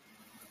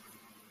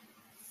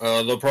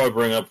 They'll probably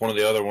bring up one of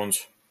the other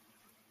ones.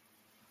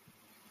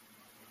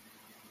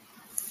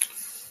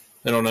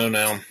 I don't know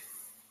now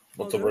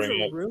what they'll bring up.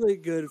 There was a really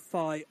good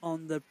fight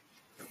on the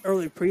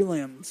early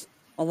prelims.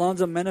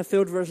 Alonzo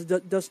Menafield versus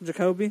Dustin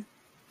Jacoby.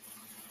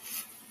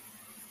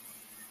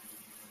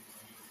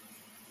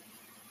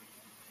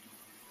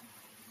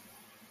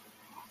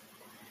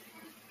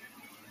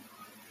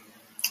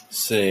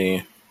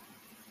 See.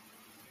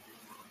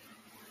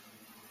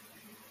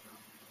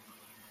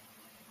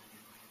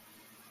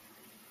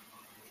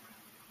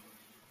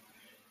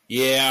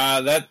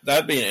 Yeah,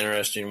 that'd be an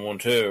interesting one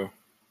too.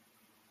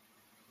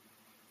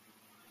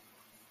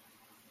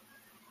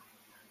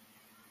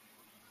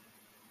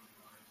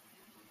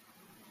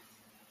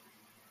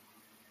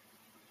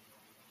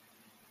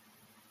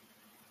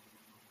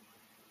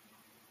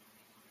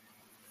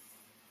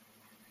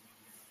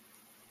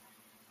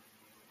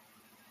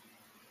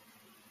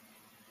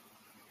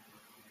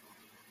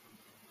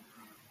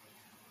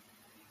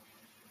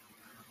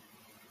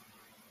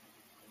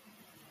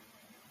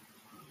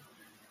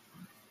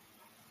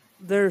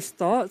 There's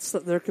thoughts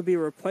that there could be a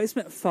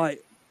replacement fight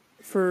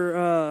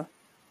for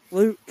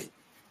Luke.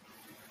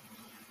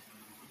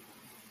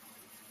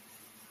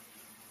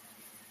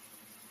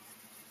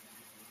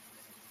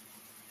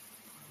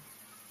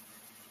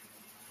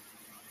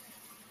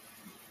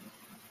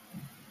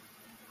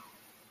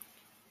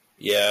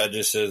 Yeah, it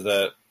just says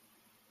that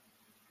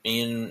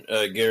Ian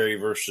Gary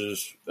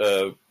versus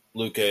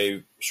Luke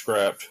A.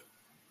 scrapped.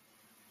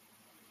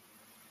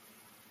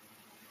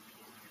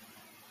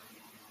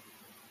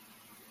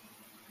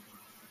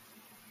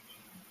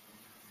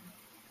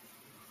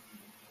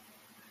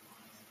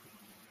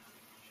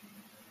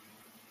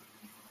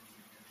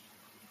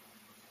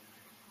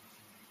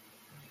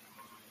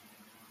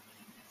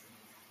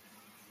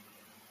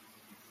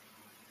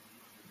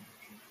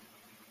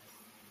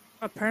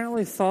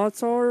 Apparently,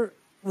 thoughts are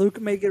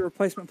Luke may get a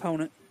replacement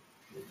opponent.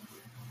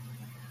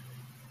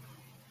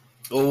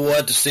 Well, we'll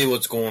have to see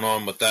what's going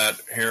on with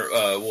that here.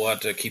 We'll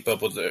have to keep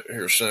up with it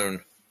here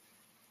soon.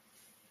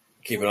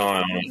 Keep an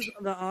eye on it.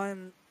 That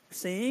I'm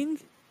seeing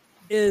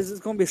is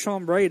it's going to be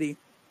Sean Brady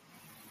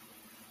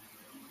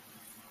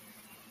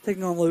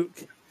taking on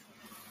Luke.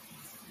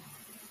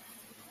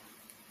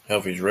 Hell,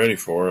 if he's ready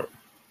for it.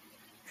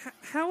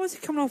 How is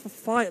he coming off a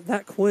fight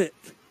that quick?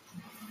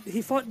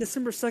 He fought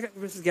December 2nd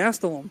versus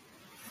Gastelum.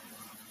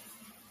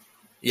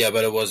 Yeah,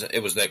 but it was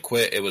that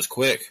quick. It was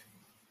quick.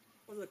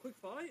 Was it a quick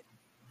fight?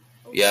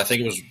 Oh, yeah, I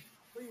think it was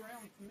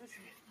 3-round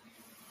submission.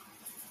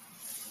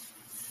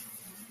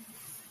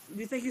 Do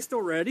you think he's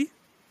still ready?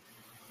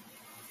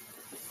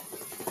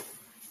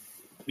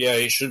 Yeah,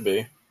 he should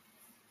be.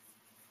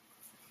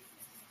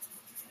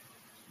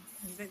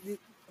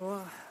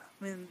 Well,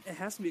 I mean, it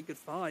has to be a good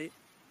fight.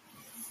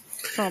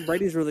 Tom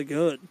Brady's really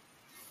good.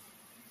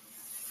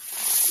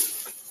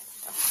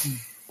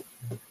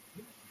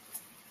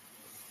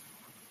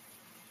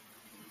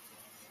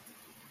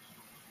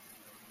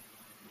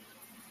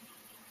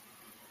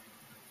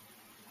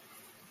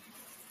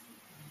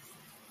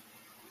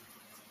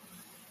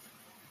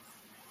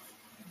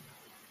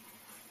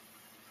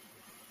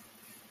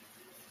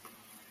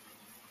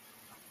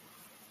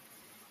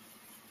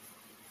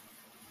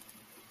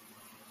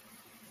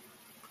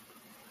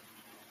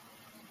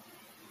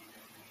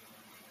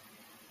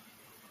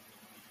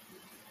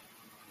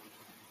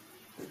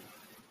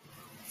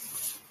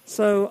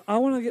 So I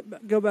want to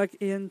go back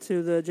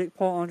into the Jake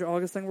Paul Andre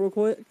August thing real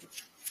quick.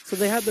 So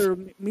they had their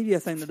media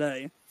thing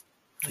today.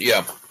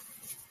 Yeah.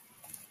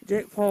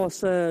 Jake Paul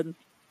said,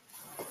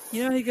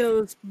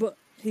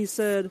 he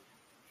said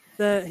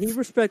that he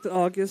respected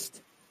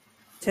August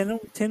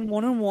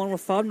 10-1-1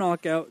 with 5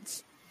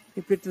 knockouts. He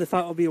predicted the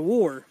fight would be a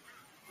war.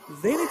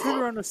 Then he turned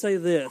around to say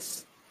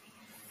this: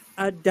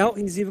 I doubt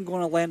he's even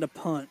going to land a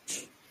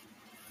punch.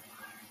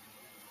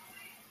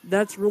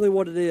 That's really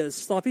what it is.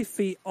 Sloppy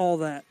feet, all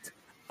that.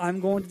 I'm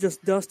going to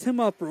just dust him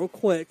up real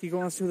quick. You're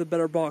going to see who the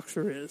better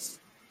boxer is.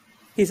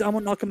 I'm going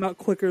to knock him out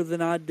quicker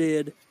than I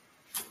did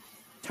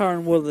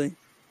Tyron Woodley.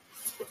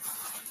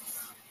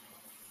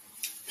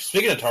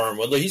 Speaking of Tyron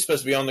Woodley, he's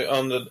supposed to be on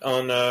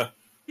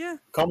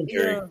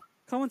commentary. The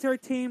commentary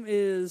team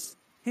is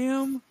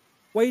him,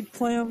 Wade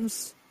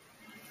Clems.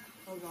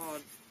 Oh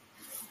God.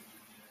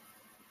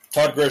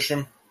 Todd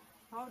Grisham.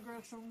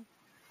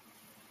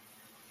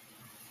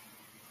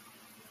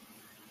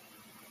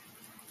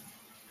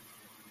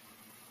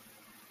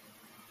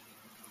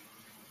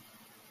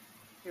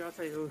 Here, I'll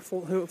tell you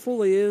who it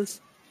fully is.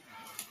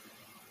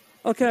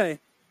 Okay,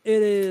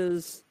 it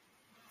is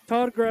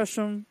Todd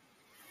Gresham,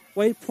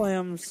 Wade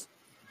Plums,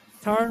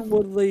 Tyron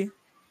Woodley,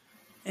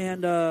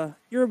 and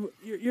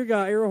your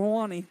guy, Ariel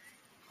Helwani.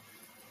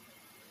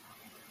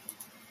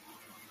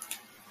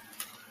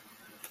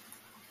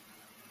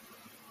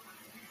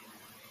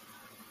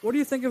 What do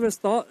you think of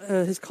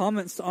his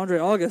comments to Andre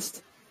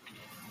August?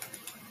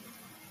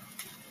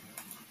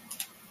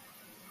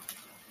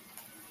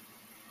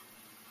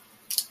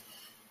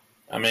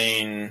 I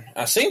mean,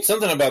 I seen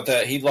something about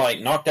that. He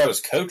knocked out his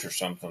coach or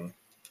something.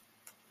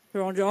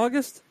 For Andre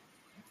August?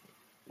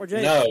 Or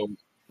Jake? No,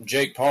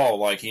 Jake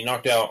Paul. He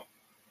knocked out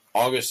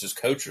August's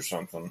coach or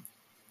something.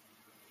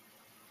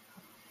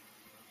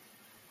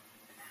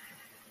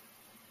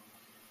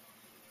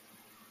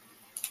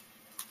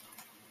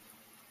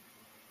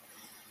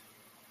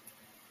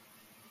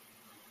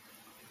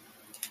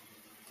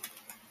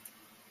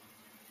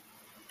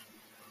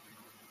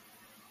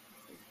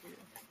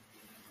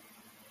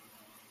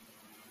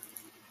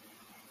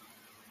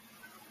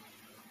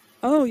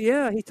 Oh,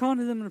 yeah, he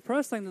taunted them in the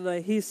press thing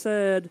today. He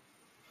said,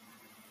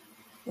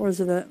 where is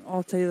it at?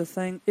 I'll tell you the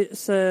thing. It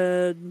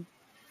said,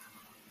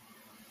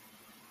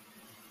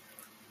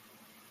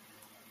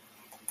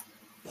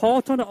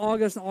 Paul taunted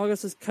August and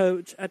August's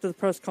coach at the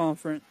press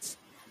conference,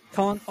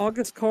 calling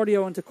August's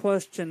cardio into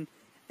question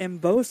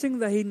and boasting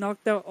that he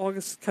knocked out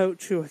August's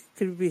coach, who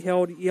could be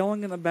held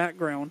yelling in the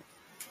background.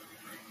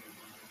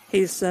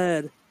 He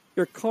said,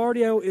 "Your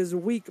cardio is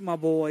weak, my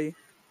boy."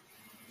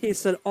 He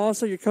said,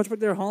 "Also, your coach back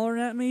there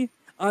hollering at me,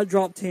 I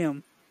dropped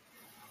him."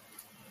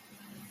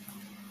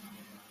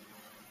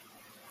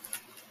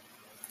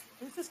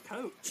 Who's this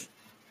coach?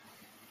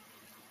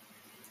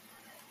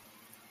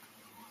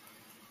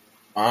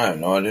 I have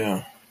no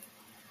idea.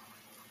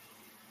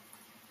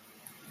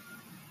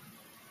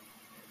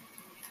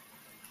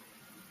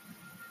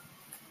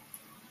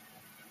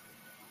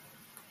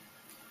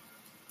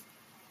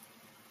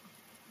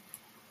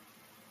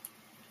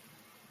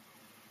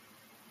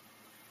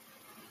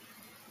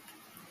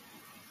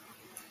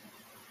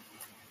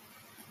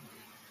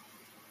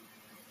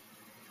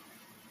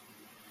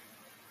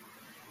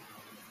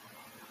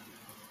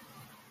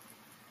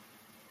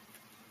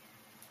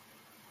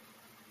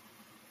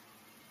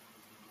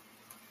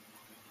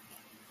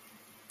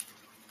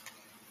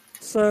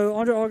 So,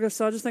 Andre August,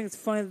 I just think it's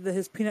funny that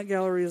his peanut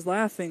gallery is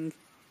laughing,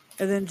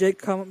 and then Jake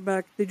coming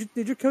back. Did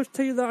your coach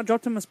tell you that I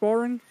dropped him in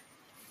sparring?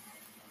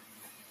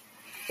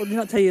 Or did he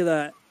not tell you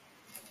that?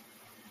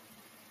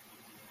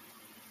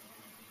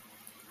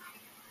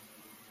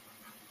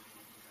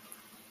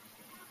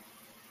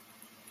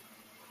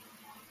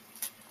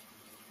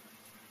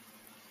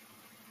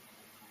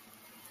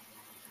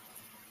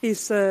 He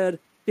said,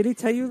 "Did he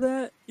tell you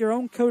that? Your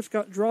own coach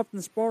got dropped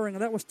in sparring,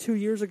 and that was 2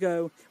 years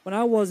ago when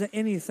I wasn't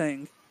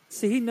anything."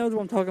 See, he knows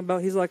what I'm talking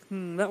about. He's like,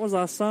 that was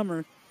last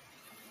summer.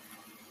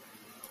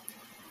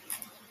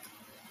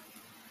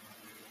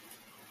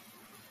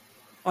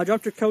 I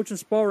dropped your coach in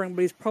sparring,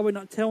 but he's probably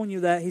not telling you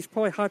that. He's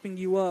probably hyping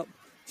you up.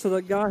 So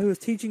the guy who was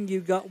teaching you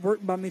got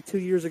worked by me 2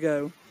 years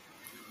ago.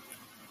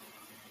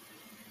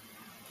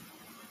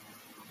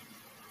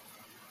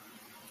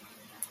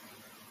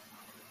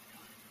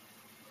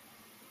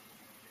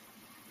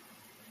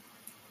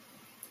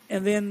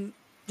 And then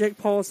Jake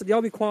Paul said,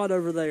 "Y'all be quiet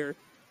over there.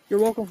 You're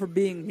welcome for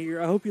being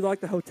here. I hope you like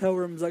the hotel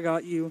rooms I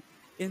got you.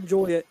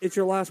 Enjoy it. It's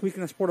your last week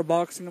in the sport of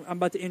boxing. I'm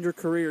about to end your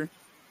career."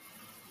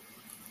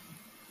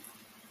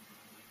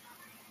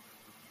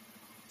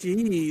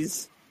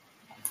 Jeez.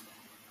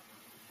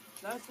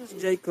 That's just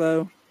Jake,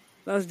 though.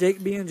 That's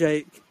Jake being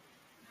Jake.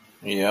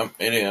 Yep,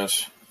 it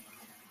is.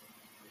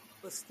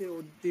 But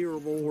still, dear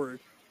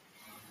Lord.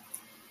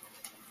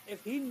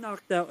 If he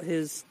knocked out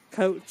his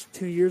coach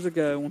 2 years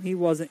ago when he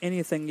wasn't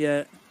anything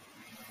yet,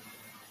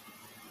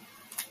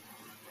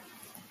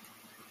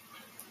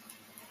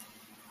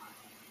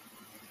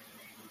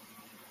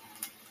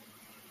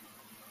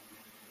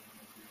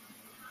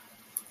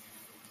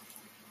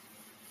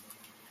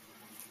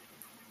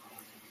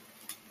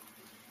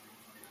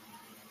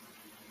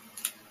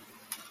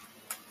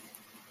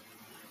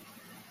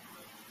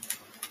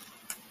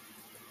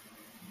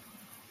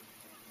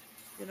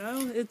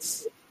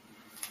 it's...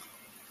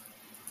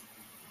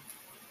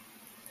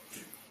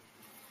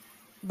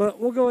 But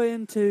we'll go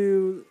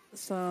into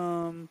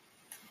some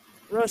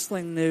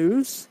wrestling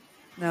news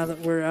now that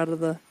we're out of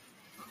the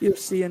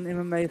UFC and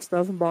MMA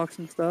stuff and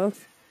boxing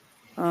stuff.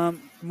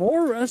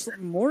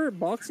 More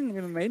boxing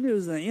and MMA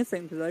news than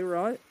anything today,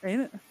 right?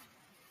 Ain't it?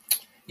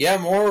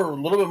 Yeah, a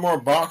little bit more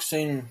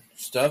boxing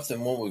stuff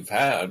than what we've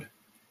had.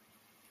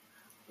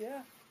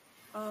 Yeah.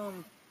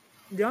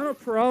 Deonna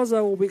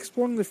Purrazzo will be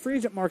exploring the free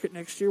agent market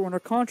next year when her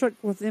contract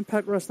with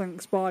Impact Wrestling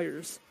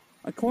expires.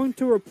 According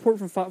to a report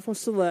from Fightful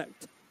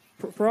Select,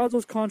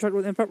 Purrazzo's contract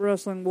with Impact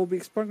Wrestling will be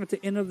expiring at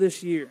the end of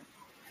this year.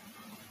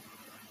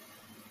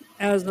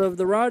 As of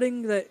the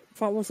writing that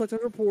Fightful Select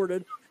has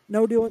reported,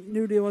 no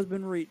new deal has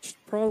been reached.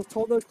 Purrazzo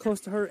told those close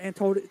to her and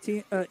told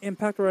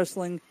Impact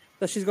Wrestling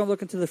that she's going to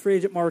look into the free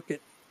agent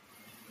market.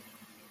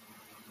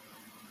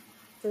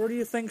 So where do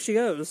you think she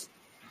goes?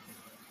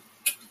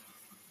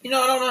 I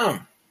don't know.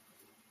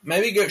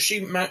 Maybe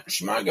she might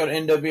go to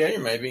NWA, or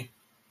maybe.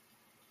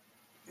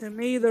 To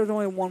me, there's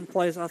only one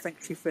place I think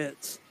she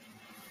fits.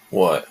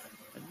 What?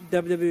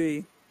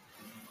 WWE.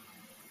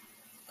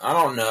 I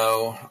don't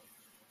know.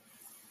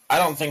 I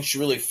don't think she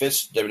really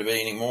fits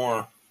WWE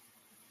anymore.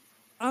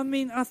 I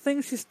mean, I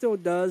think she still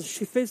does.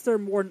 She fits there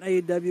more than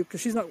AEW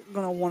because she's not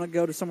going to want to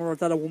go to somewhere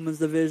without a women's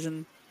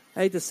division.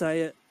 I hate to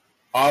say it.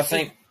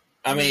 NWA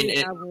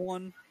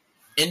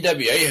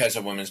has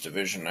a women's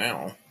division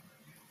now.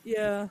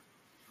 Yeah.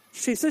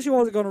 She said she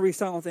wasn't going to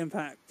re-sign with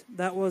Impact.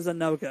 That was a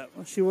no-go.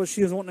 She was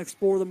wanting to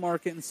explore the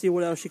market and see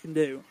what else she can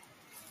do.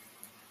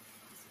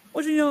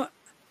 Which, I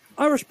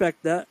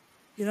respect that.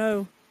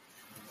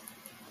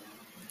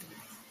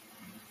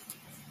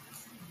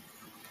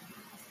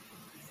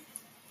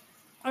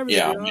 I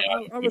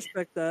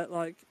respect that.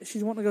 Like,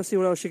 she's wanting to go see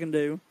what else she can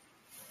do.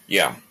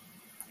 Yeah.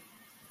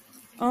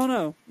 I don't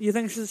know. You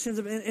think she's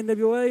in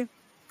NWA?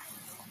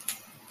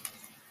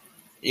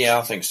 Yeah,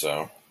 I think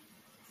so.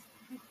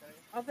 Okay.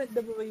 I think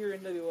WWE or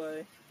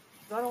NWA.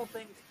 I don't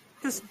think...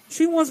 Because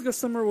she wants to go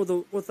somewhere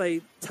with a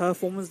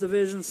tough women's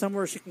division,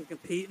 somewhere she can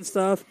compete and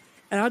stuff.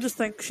 And I just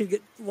think she'd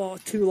get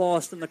too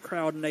lost in the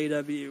crowd in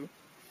AEW.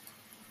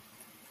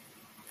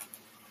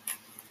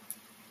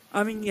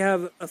 I mean, you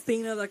have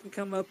Athena that can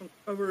come up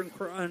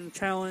and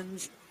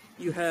challenge.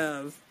 You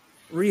have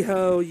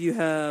Riho. You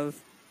have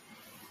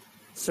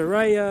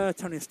Saraya,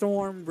 Toni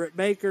Storm, Britt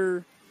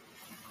Baker.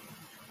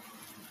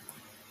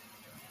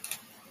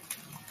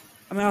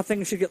 I mean, I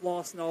think she'd get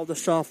lost in all the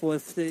shuffle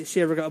if she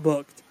ever got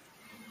booked.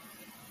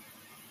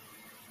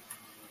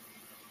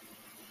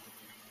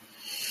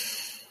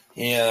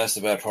 Yeah, that's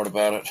the bad part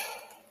about it.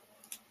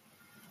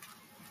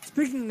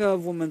 Speaking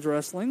of women's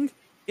wrestling,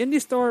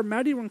 indie star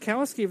Maddie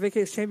Ronkowski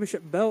vacates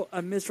championship belt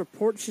amidst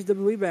reports she's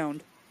WWE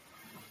bound.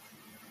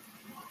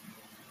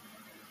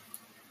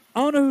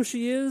 I don't know who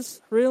she is,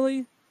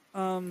 really.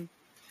 You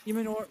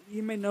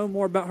may know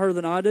more about her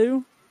than I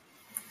do.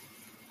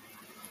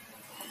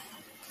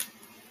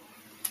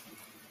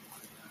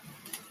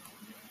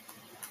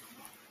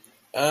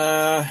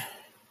 I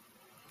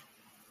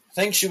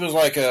think she was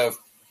like a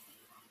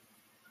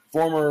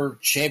former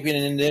champion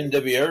in the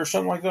NWA or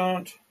something like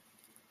that.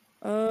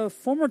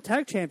 Former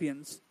tag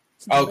champions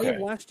since May of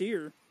last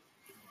year.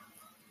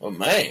 Well,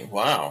 May,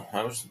 wow,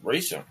 that was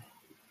recent.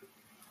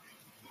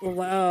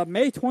 Well,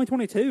 May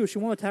 2022, she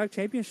won the tag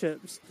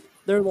championships.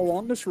 They're the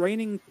longest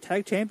reigning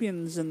tag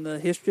champions in the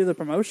history of the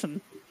promotion.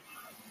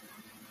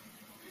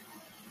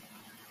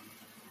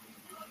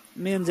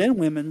 Men's and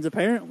women's,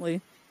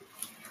 apparently.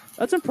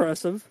 That's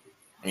impressive.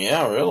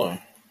 Yeah, really.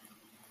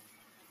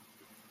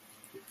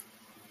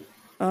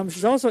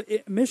 She's also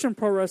Mission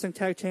Pro Wrestling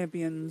Tag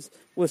Champions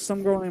with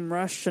some girl named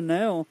Rash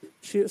Chanel.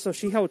 She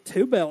held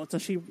 2 belts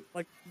and she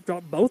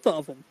dropped both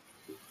of them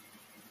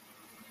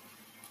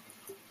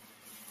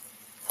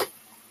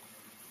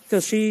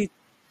because she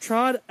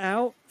tried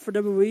out for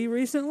WWE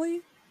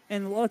recently,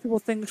 and a lot of people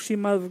think she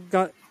might have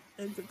got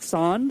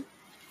signed.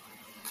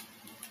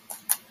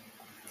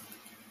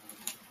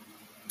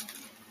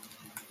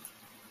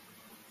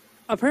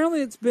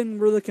 Apparently, it's been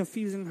really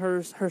confusing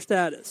her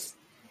status.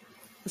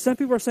 Some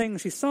people are saying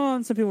she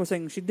signed, some people are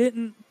saying she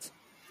didn't.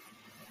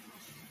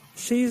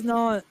 She's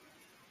not...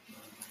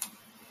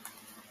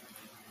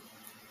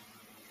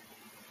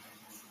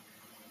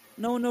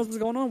 No one knows what's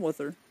going on with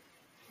her.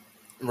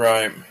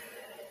 Right.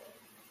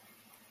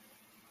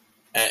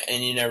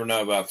 And you never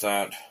know about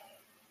that.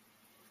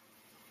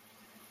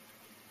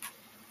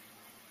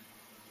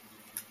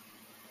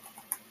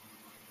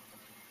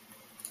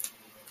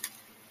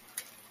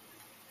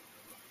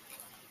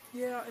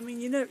 Yeah, I mean,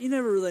 you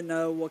never really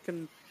know what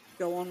can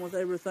go on with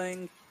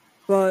everything.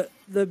 But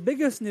the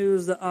biggest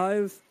news that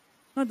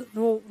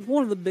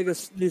one of the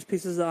biggest news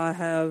pieces that I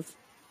have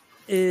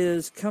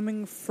is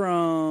coming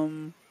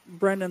from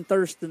Brandon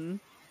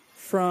Thurston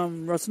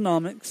from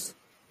WrestleNomics.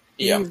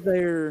 Yeah.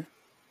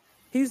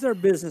 He's their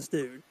business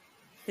dude.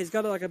 He's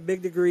got a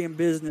big degree in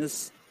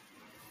business.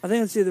 I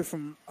think it's either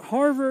from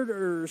Harvard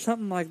or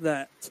something like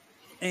that.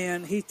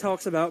 And he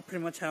talks about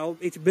pretty much how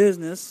each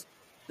business,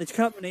 each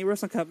company,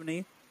 wrestling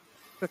company,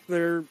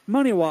 their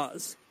money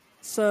wise.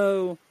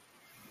 So,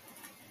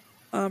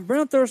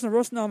 Brandon Thurston of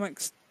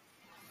WrestleNomics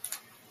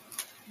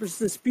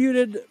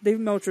disputed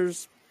David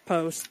Meltzer's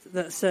post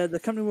that said the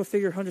company will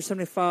figure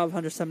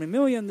 170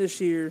 million this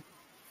year.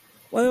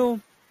 Well,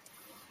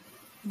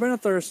 Brandon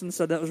Thurston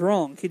said that was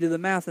wrong. He did the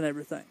math and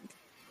everything.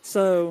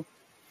 So,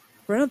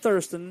 Brandon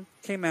Thurston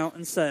came out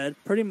and said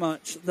pretty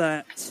much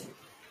that...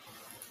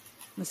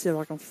 Let me see if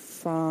I can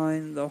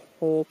find the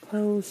whole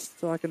post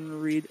so I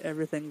can read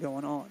everything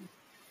going on.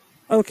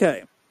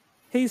 Okay.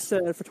 He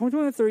said, for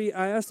 2023,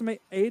 I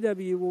estimate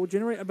AEW will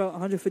generate about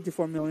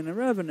 $154 million in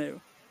revenue,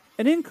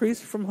 an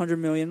increase from $100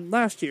 million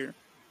last year.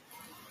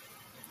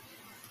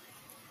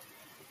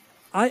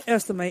 I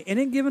estimate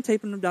any given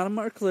taping of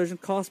Dynamite or Collision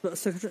costs about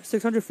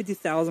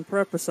 $650,000 per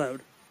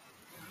episode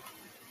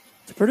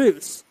to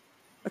produce.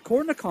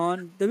 According to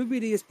Khan,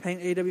 WBD is paying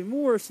AEW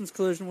more since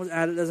Collision was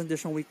added as an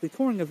additional weekly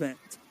touring event.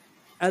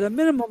 At a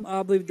minimum,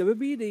 I believe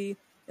WBD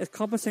is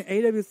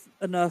compensating AEW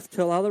enough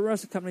to allow the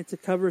wrestling company to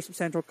cover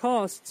substantial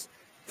costs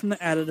from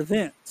the added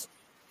events.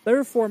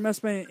 Therefore, I'm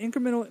estimating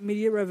incremental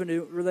media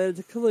revenue related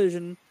to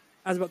Collision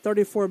as about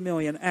 $34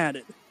 million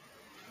added.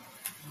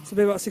 So it'll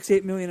be about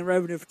 $68 million in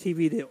revenue for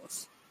TV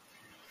deals.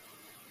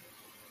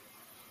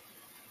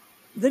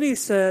 Then he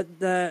said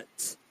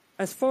that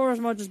as far as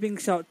much as being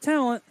shout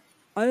talent,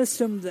 I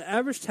assume the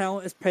average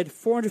talent is paid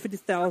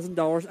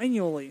 $450,000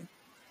 annually.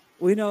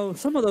 We know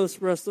some of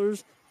those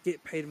wrestlers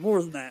get paid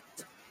more than that.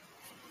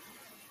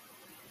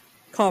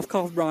 Cough,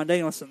 cough, Bryan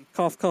Danielson.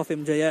 Cough, cough,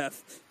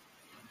 MJF.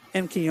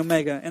 And Kenny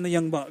Omega and the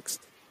Young Bucks.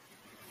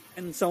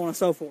 And so on and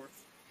so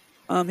forth.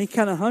 He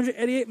counted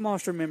 188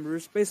 roster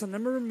members based on the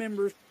number of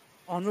members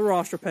on the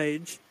roster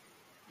page.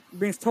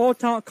 Brings total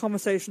talent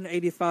compensation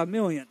to $85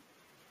 million.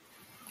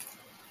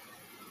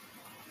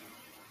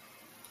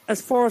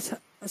 As far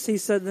as he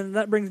said, then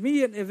that brings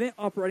media and event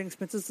operating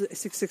expenses to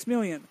 $66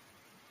 million.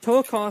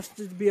 Total cost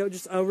to be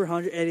just over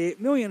 $188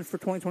 million for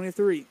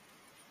 2023.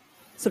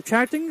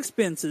 Subtracting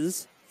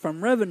expenses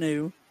from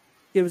revenue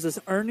gives us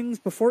earnings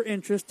before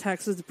interest,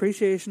 taxes,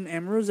 depreciation,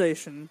 and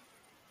amortization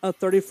of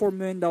 $34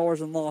 million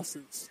in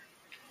losses.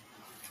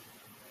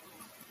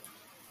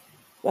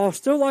 While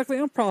still likely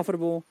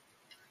unprofitable,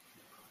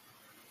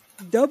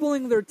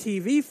 doubling their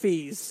TV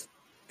fees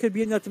could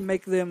be enough to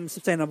make them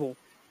sustainable.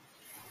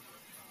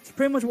 So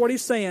pretty much what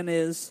he's saying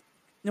is,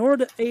 in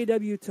order for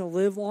AEW to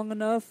live long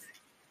enough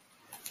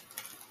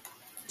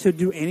to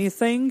do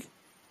anything,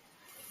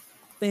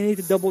 they need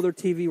to double their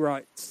TV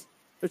rights,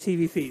 their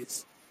TV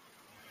fees.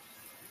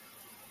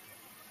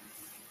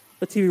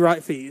 The TV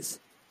right fees.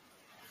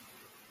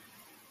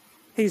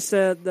 He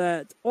said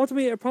that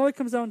ultimately it probably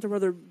comes down to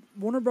whether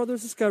Warner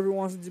Brothers Discovery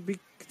wants to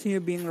continue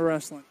being in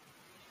wrestling.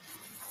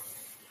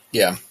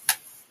 Yeah.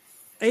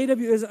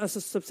 AEW isn't a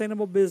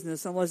sustainable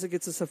business unless it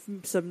gets a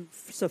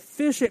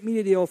sufficient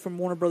media deal from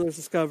Warner Brothers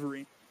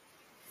Discovery.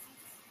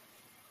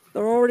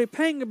 They're already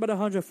paying about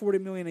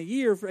 $140 million a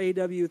year for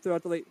AEW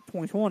throughout the late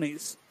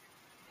 2020s.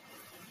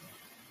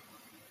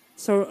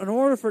 So in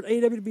order for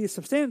AEW to be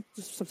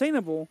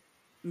sustainable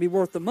and be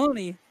worth the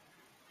money,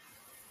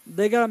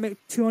 they got to make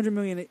 $200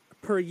 million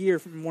per year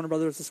from Warner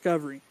Brothers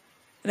Discovery,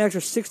 an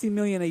extra $60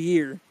 million a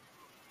year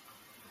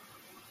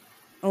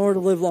in order to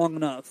live long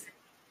enough.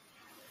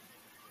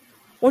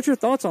 What's your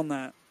thoughts on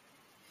that?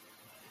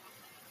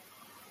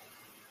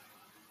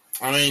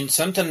 I mean,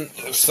 something.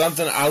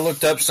 I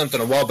looked up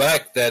something a while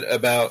back that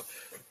about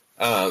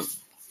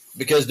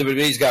because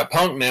WWE's got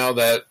Punk now.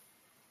 That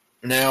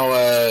now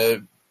I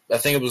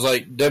think it was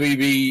like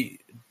WBD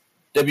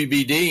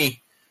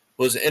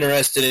was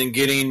interested in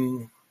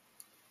getting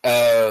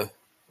WWE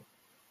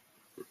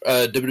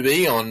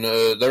on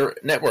their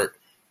network.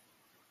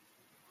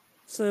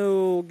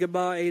 So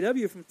goodbye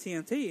AEW from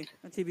TNT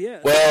and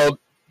TBS. Well,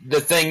 the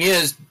thing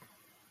is,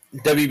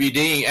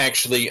 WBD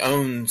actually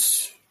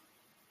owns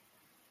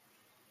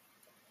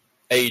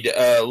a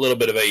little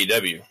bit of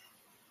AEW.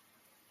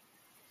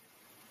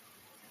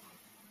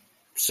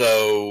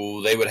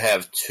 So they would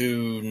have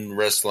two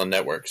wrestling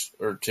networks,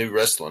 or two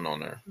wrestling on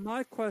there.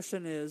 My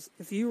question is,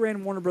 if you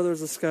ran Warner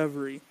Brothers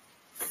Discovery,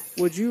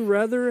 would you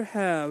rather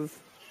have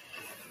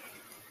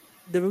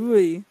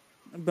WWE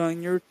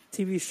buying your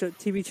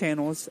TV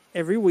channels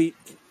every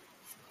week,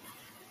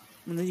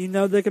 and you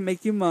know they can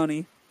make you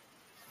money,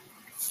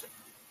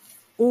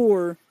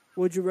 or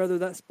would you rather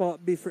that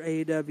spot be for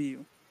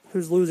AEW,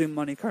 who's losing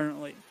money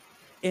currently,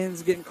 and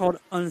is getting called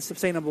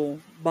unsustainable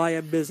by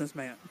a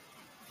businessman?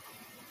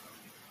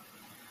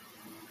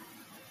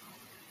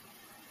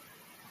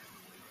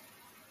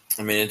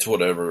 I mean, it's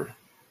whatever.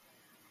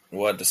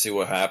 We'll have to see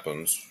what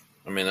happens.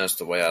 I mean, that's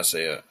the way I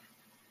see it.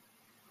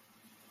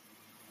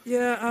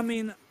 Yeah, I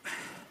mean,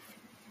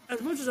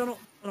 as much as I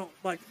don't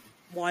like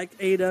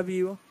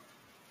AEW,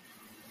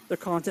 their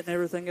content and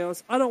everything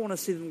else, I don't want to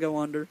see them go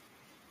under.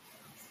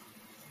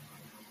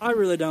 I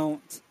really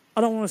don't.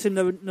 I don't want to see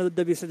another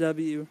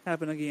WCW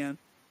happen again.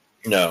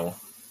 No,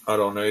 I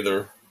don't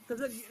either.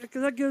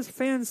 Because that gives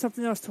fans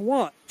something else to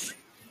watch.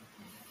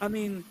 I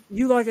mean,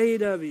 you like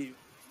AEW.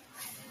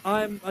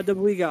 I'm a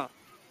WWE guy.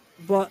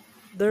 But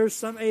there's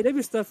some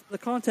AEW stuff, the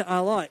content I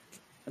like.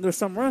 And there's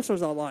some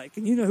wrestlers I like.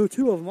 And you know who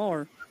two of them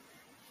are.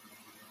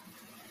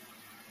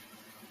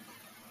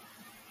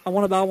 I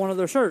want to buy one of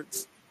their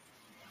shirts.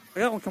 I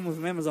got one coming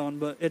from Amazon,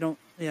 but it don't...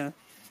 Yeah.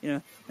 Yeah.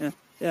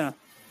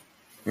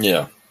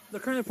 They're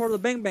currently part of the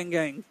Bang Bang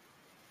Gang.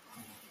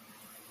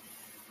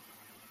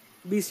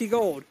 BC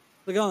Gold.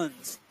 The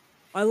Guns.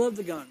 I love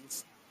the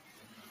Guns.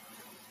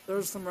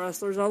 There's some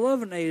wrestlers I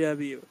love in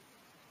AEW.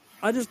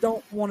 I just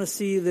don't want to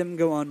see them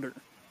go under.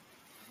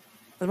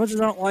 As much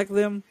as I don't like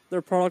them,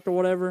 their product or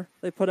whatever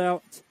they put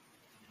out,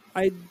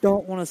 I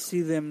don't want to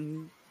see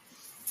them...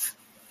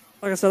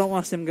 Like I said, I don't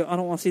want to see them go. I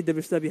don't want to see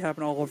WCW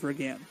happen all over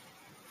again.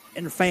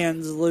 And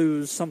fans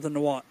lose something to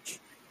watch.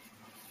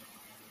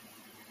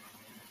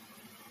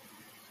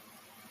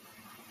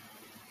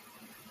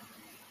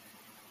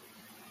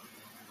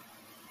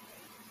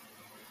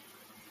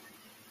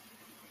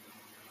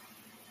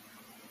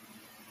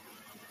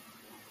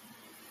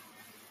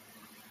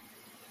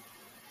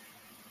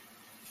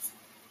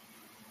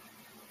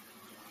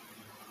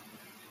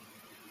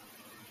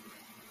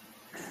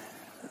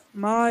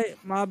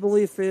 my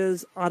belief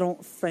is I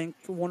don't think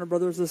Warner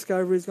Brothers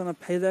Discovery is going to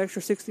pay the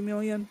extra $60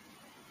 million.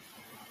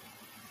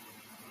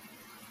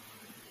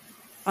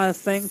 I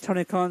think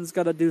Tony Khan's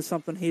got to do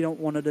something he don't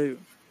want to do,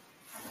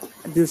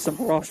 and do some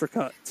roster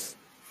cuts.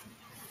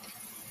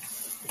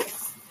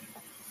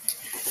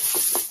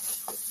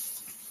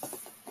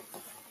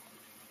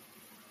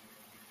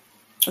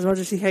 As much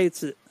as he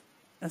hates it,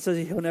 and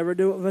says he'll never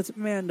do what Vince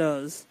McMahon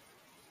does,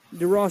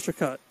 do roster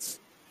cuts.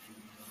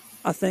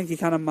 I think he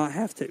kind of might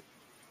have to.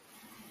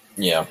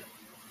 Yeah.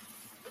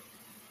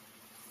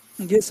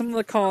 And get some of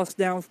the costs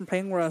down from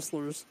paying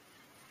wrestlers.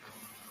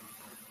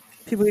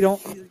 People he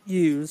don't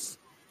use.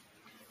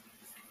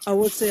 I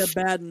would say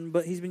Abaddon,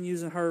 but he's been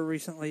using her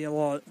recently a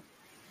lot.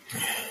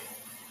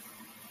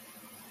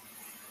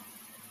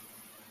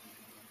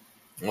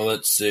 Well,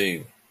 let's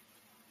see.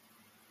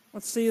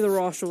 Let's see the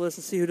roster list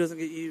and see who doesn't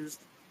get used.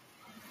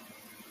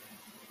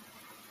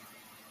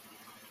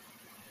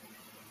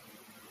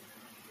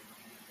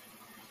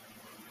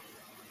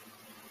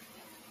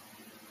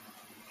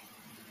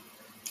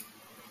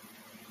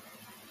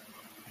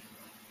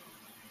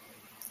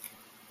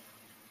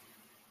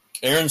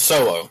 Aaron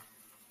Solo.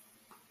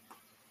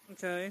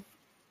 Okay.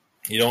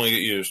 You don't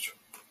get used.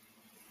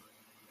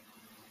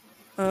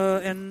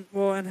 And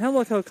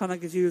Helico kind of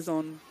gets used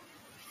on.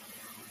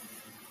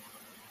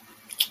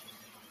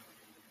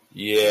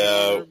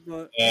 Yeah.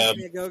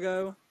 Anthony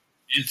Ogogo.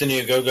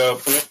 Anthony Ogogo.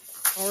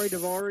 Ari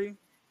Daivari.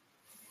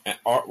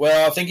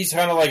 Well, I think he's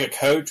kind of like a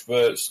coach,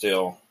 but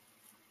still.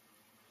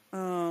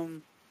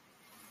 Colt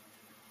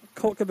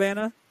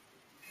Cabana.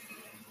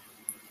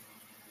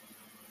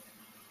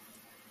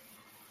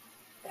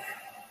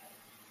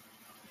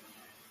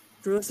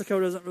 Jalisco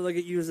doesn't really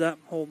get used that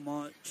whole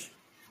much.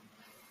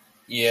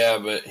 Yeah,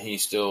 but he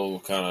still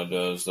kind of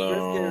does,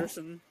 though. Griff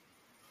Garrison.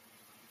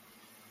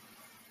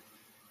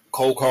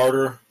 Cole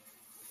Carter.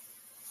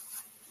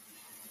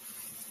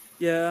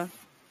 Yeah.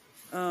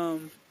 The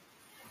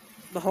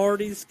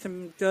Hardys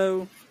can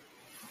go.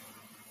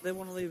 They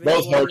want to leave.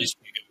 Both Hardys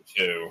can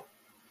go,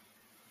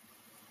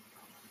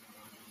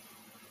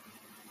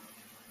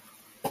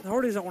 too. The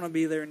Hardys don't want to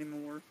be there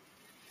anymore.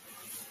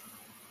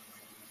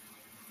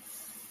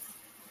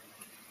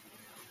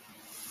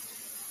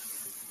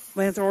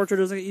 Lance Archer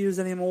doesn't get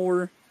used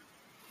anymore.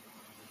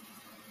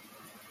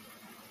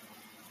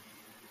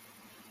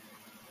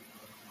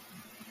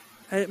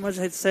 I hate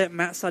to say it,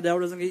 Matt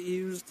Sydal doesn't get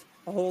used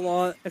a whole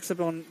lot,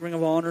 except on Ring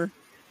of Honor.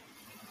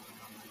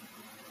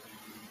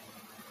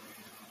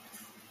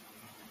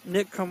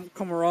 Nick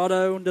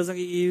Comoroto doesn't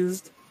get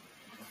used.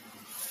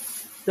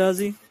 Does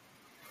he?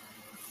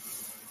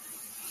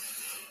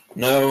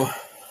 No.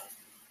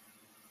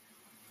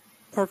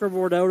 Parker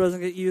Bordeaux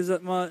doesn't get used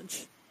that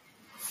much.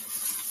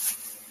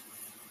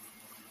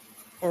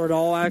 Or at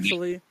all,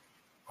 actually.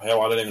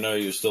 Hell, I didn't even know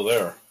he was still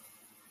there.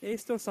 Yeah,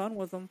 he's still signed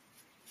with them.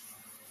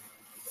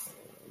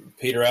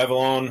 Peter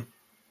Avalon.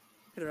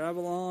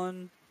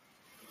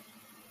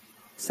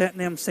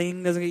 Satnam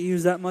Singh doesn't get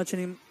used that much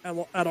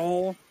at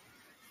all.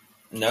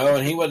 No,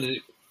 and he wasn't.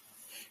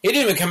 He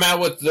didn't even come out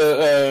with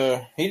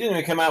the. He didn't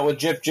even come out with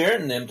Jeff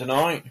Jarrett and them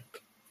tonight.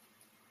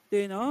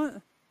 Did he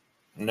not?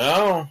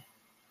 No.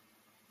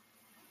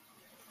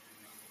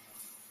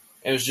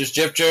 It was just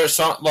Jeff Jarrett.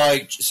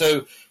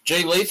 So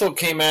Jay Lethal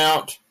came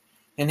out,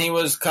 and he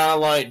was kind of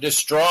like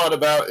distraught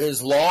about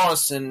his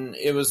loss, and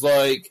it was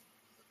like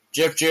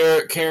Jeff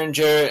Jarrett, Karen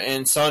Jarrett,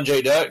 and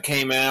Sanjay Dutt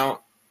came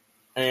out,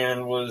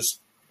 and was.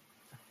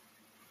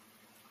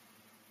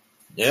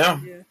 Yeah.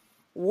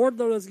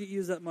 Wardlow doesn't get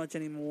used that much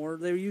anymore.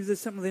 They were using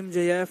something with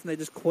MJF, and they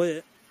just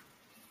quit.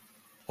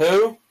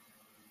 Who?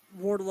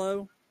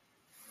 Wardlow.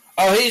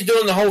 Oh, he's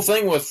doing the whole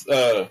thing with.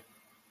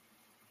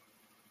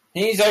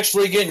 He's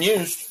actually getting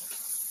used.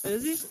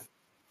 Is he?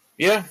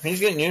 Yeah, he's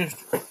getting used.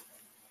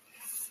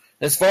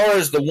 As far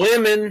as the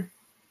women,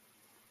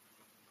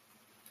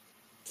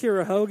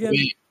 Kira Hogan.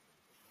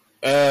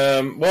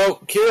 Well,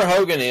 Kira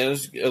Hogan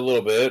is a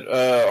little bit.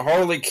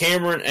 Harley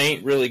Cameron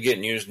ain't really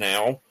getting used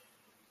now.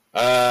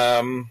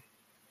 Layla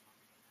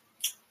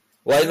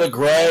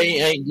Gray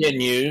ain't getting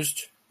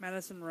used.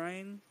 Madison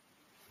Rayne.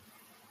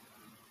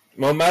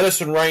 Well,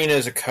 Madison Rayne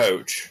is a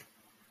coach.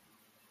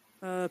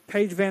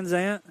 Paige Van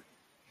Zant.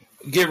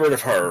 Get rid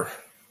of her.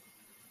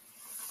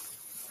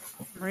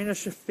 Marina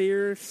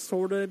Shafir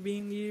sorta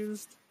being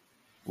used.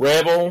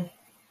 Rebel.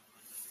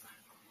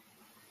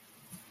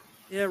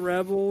 Yeah,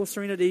 Rebel.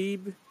 Serena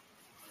Deeb.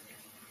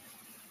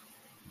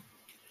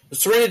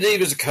 Serena Deeb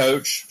is a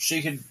coach.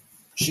 She could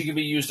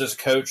be used as a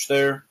coach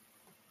there.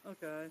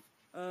 Okay.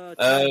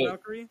 Talia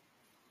Valkyrie.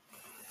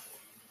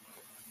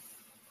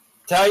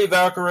 Talia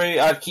Valkyrie,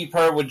 I'd keep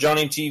her with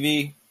Johnny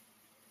TV.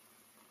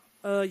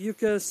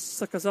 Yuka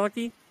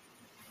Sakazaki.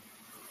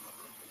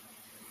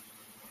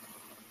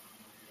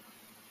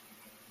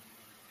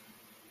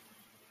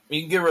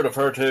 You can get rid of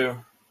her too.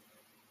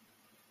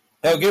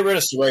 Hell, get rid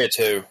of Saraya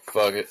too.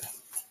 Fuck it.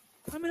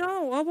 I mean,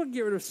 I wouldn't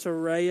get rid of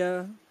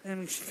Saraya. I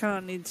mean, she kind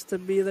of needs to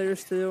be there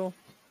still.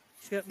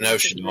 No,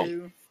 she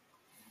don't.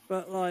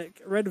 But,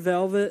 like, Red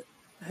Velvet,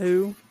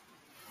 who?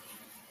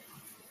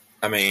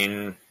 I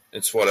mean,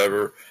 it's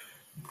whatever.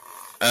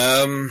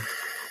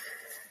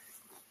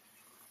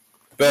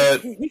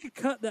 But he could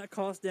cut that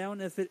cost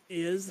down if it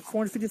is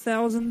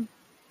 $450,000.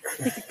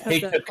 He could cut he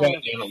that could cost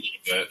cut it down a little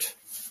bit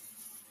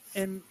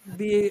and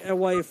be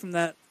away from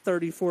that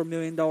 $34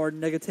 million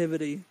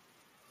negativity.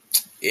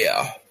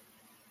 Yeah.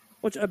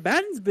 Which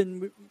Abaddon's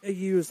been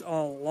used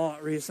a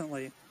lot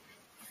recently.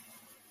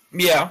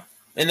 Yeah,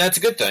 and that's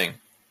a good thing.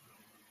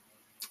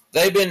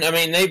 They've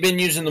been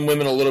using the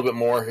women a little bit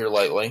more here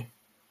lately.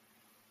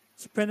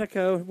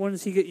 Sprenico, when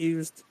does he get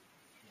used?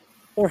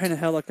 Or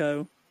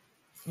Angelico?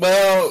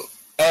 Well,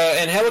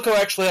 Angelico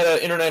actually had an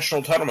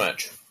international title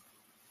match.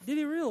 Did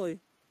he really?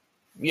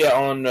 Yeah,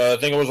 on I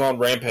think it was on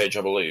Rampage,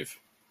 I believe.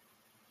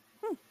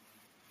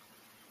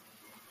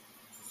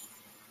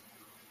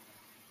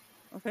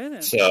 Okay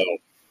then. So,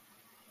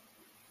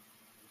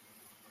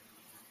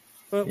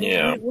 but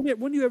yeah.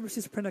 When do you ever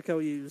see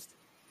Sprenico used?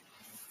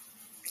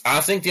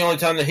 I think the only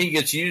time that he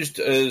gets used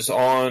is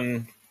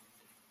on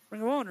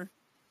Ring of Honor.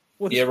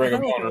 Ring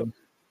of Honor.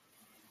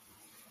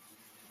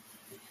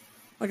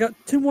 I got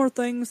two more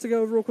things to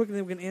go over real quick, and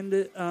then we can end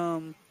it.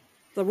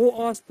 The Will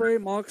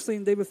Ospreay, Moxley,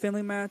 and David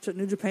Finlay match at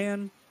New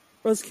Japan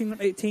Wrestle Kingdom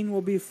 18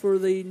 will be for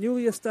the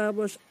newly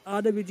established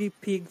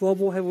IWGP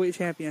Global Heavyweight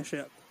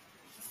Championship.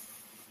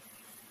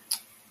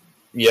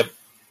 Yep.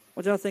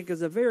 Which I think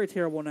is a very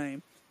terrible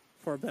name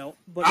for a belt.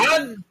 But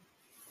I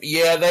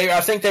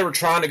think they were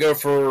trying to go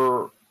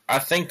for. I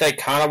think they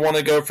kind of want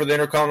to go for the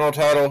Intercontinental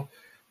title,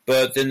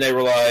 but then they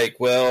were like,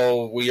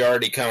 "Well, we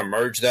already kind of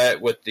merged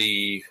that with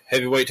the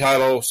heavyweight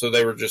title," so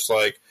they were just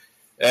like,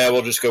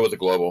 "We'll just go with the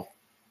global,"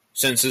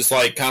 since it's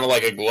like kind of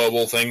like a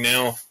global thing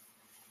now.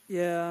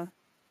 Yeah.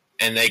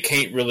 And they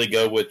can't really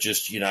go with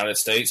just United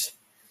States.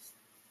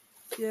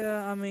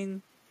 Yeah, I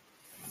mean,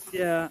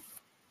 yeah.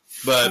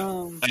 But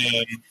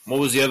what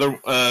was the other?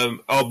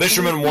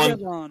 Bisherman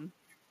won.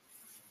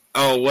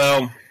 Oh,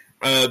 well,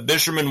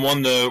 Bisherman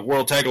won the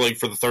World Tag League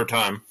for the third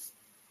time.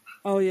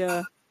 Oh,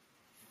 yeah.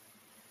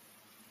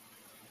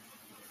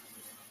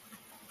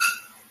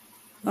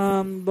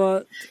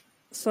 But,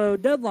 so,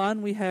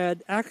 Deadline, we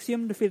had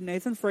Axiom defeated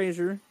Nathan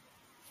Frazier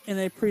in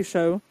a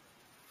pre-show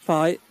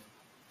fight.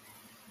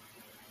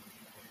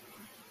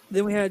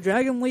 Then we had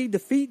Dragon Lee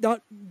defeat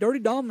Dirty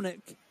Dominic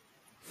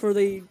for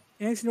the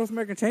NXT North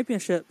American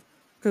Championship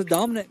because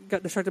Dominic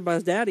got distracted by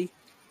his daddy,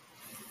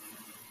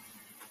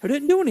 who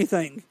didn't do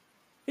anything.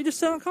 He just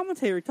sat on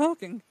commentary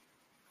talking.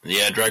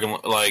 Yeah, Rey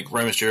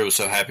Mysterio was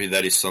so happy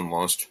that his son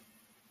lost.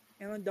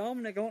 And then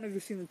Dominic, I don't know if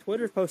you've seen the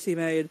Twitter post he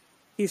made.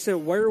 He said,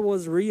 "Where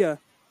was Rhea?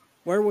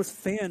 Where was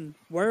Finn?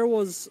 Where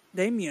was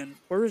Damien?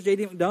 Where was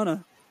JD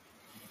McDonough?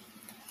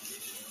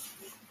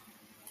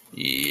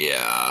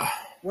 Yeah.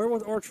 Where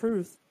was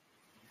R-Truth?"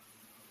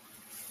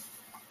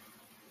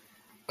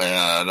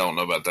 I don't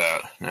know about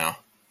that now.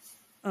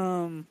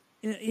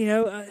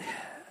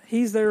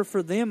 He's there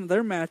for them,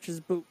 their matches,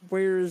 but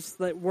where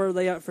are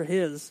they at for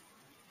his?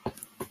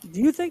 Do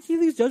you think he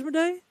leaves Judgment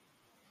Day?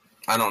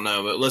 I don't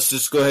know, but let's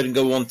just go ahead and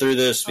go on through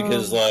this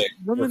because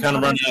we're kind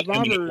of running out of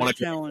time.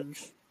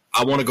 Challenge.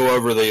 I want to go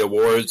over the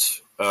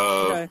awards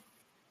okay.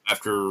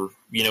 After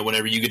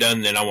whenever you get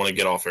done, then I want to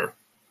get off here.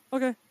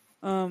 Okay.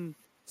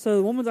 So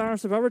the Women's Iron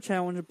Survivor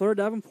Challenge, Blair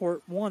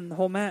Davenport won the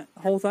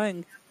whole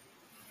thing.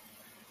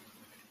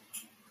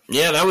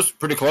 Yeah, that was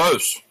pretty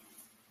close.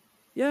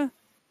 Yeah.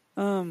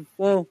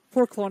 Well,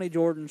 poor Kalani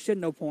Jordan. She had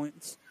no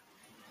points.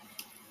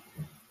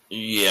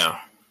 Yeah.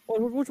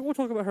 Well, we'll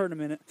talk about her in a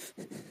minute.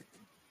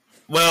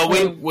 Well,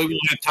 we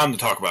won't have time to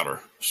talk about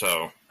her,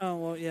 so. Oh,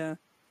 well, yeah.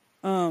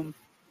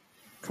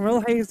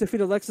 Carmelo Hayes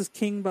defeated Alexis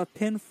King by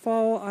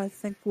pinfall, I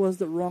think was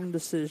the wrong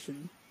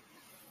decision.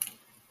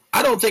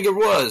 I don't think it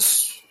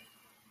was.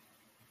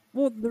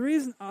 Well, the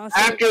reason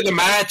after the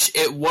match,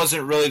 it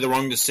wasn't really the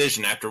wrong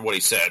decision after what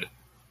he said.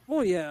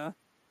 Well, yeah.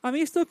 I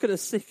mean, he still could have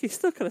said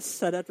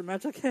after the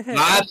match, like, hey,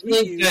 I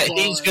think that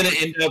he's going to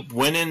end up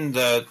winning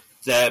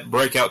that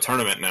breakout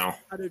tournament now.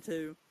 I do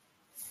too.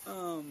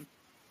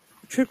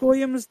 Trick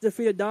Williams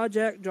defeated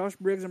Dijak, Josh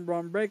Briggs, and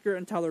Braun Breaker,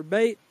 and Tyler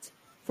Bate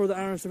for the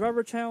Iron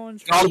Survivor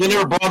Challenge. Oh,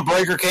 whenever Braun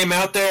Breaker came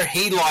out there,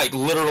 he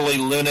literally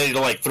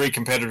eliminated 3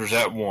 competitors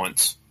at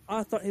once.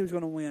 I thought he was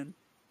going to win.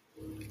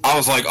 I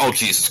was like, "Oh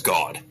Jesus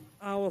God!"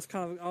 I was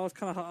kind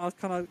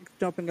of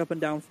jumping up and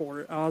down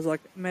for it. I was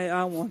like, "Man,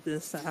 I want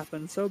this to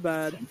happen so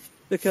bad,"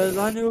 because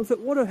I knew if it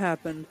would have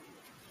happened,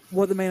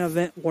 what the main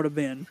event would have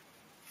been,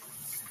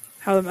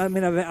 how the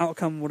main event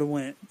outcome would have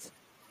went.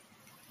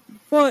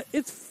 But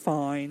it's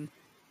fine.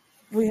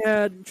 We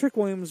had Trick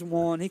Williams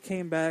won. He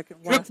came back.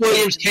 Trick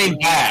Williams came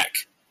back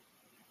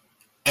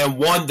and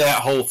won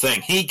that whole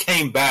thing. He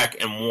came back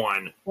and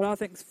won. What I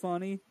think is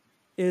funny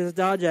is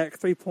Dijak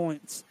 3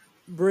 points,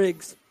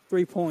 Briggs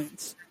 3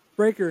 points,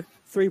 Breaker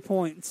 3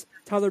 points,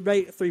 Tyler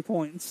Bate 3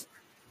 points.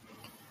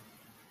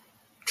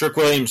 Trick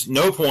Williams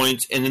no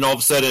points, and then all of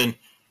a sudden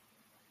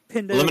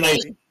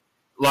elimination,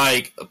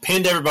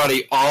 pinned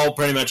everybody all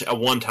pretty much at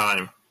one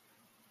time.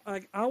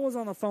 I was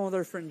on the phone with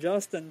our friend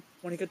Justin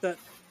when he got that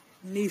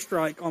knee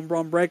strike on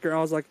Braun Breaker. I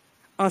was like,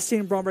 I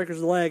seen Braun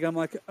Breaker's leg. I'm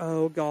like,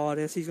 oh god,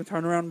 yes, he's gonna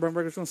turn around. And Braun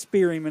Breaker's gonna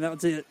spear him, and that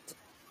was it.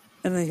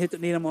 And then he hit the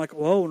knee. And I'm like,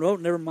 whoa, no,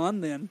 never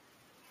mind then.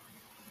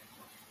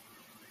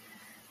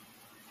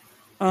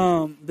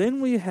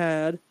 Then we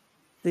had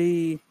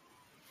the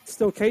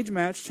steel cage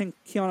match between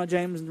Kiana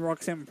James and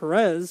Roxanne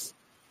Perez,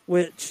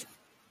 which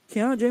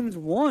Kiana James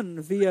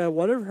won via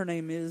whatever her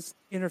name is,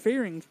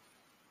 interfering.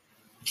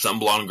 Some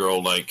blonde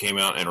girl came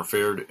out and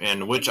interfered,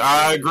 and which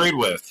I agreed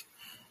with.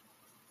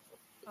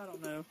 I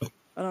don't know.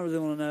 I don't really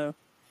want to know,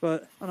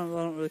 but I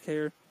don't really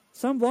care.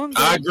 Some blonde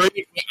girl.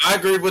 I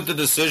agreed with the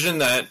decision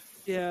that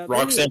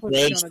Roxanne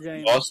Perez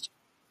lost.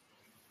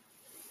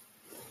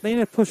 They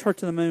need to push her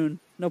to the moon.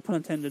 No pun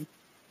intended.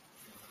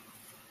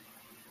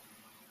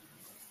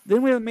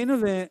 Then we have the main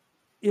event.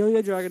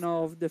 Ilya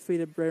Dragunov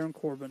defeated Baron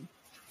Corbin.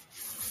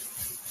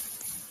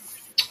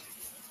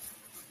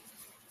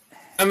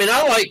 I mean,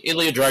 I like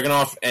Ilya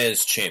Dragunov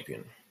as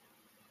champion.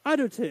 I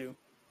do too.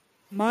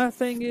 My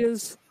thing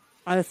is,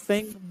 I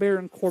think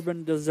Baron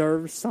Corbin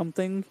deserves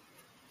something.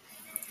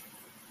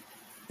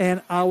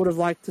 And I would have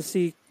liked to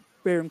see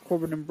Baron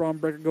Corbin and Braun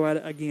Breaker go at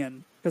it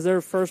again. Because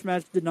their first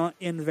match did not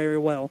end very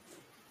well.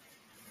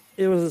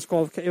 It was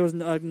it was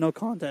no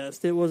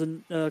contest. It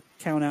wasn't a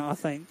count out, I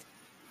think.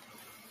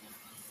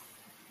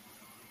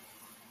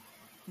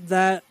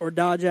 That or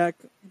Dijak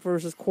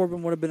versus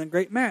Corbin would have been a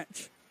great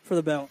match for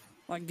the belt.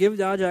 Give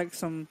Dijak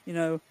some,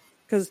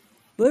 because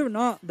believe it or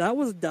not, that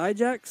was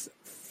Dijak's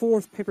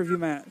 4th pay-per-view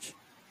match.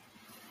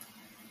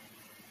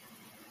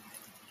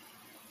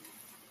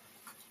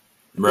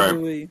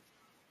 Right.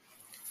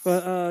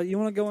 But you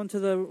want to go into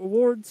the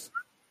awards?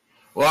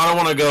 Well, I don't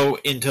want to go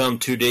into them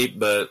too deep,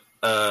 but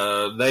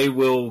they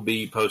will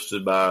be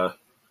posted at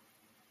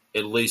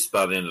least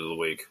by the end of the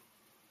week.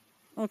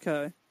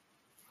 Okay.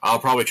 I'll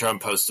probably try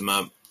and post them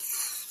up.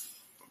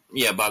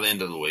 Yeah, by the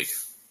end of the week.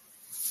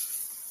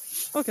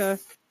 Okay.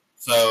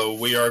 So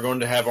we are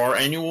going to have our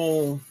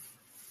annual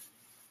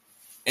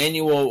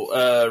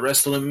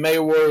Wrestling MMA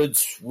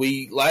Awards.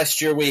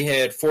 Last year we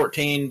had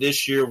 14.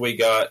 This year we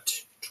got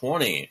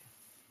 20.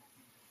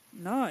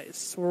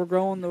 Nice. We're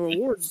growing the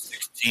awards.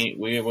 16.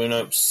 We went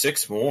up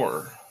 6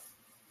 more.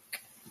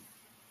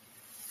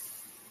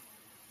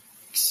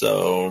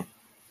 So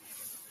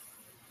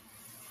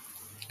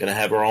gonna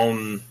have our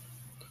own.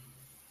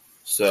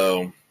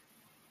 So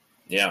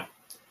yeah.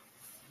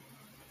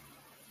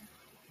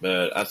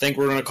 But I think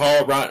we're going to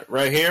call it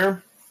right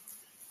here.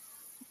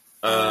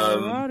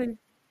 Alrighty.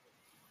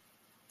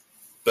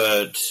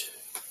 But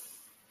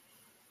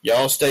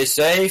y'all stay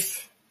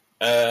safe.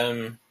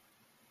 This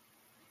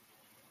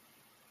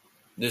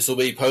will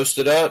be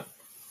posted up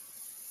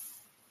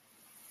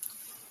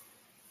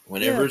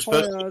whenever it's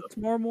posted.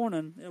 Tomorrow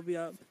morning it'll be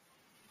up.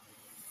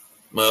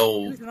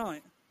 Well,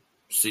 tonight.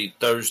 See,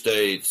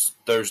 Thursday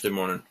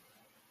morning.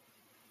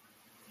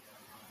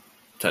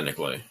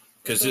 Technically.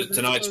 Because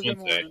tonight's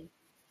Wednesday.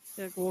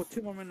 Yeah, well,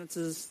 2 more minutes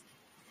is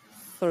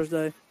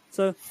Thursday.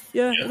 So,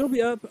 yeah, it'll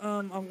be up.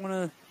 I'm going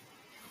to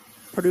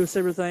produce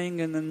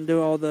everything and then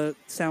do all the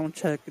sound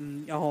check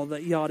and all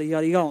that yada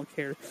yada. Y'all don't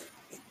care.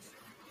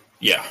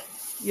 Yeah.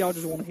 Y'all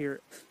just want to hear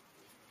it.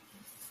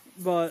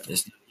 But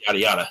it's yada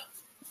yada.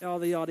 All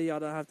the yada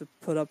yada I have to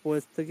put up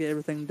with to get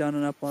everything done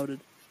and uploaded.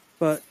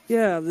 But,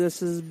 yeah, this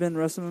has been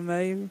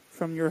WrestleMMA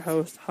from your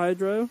host,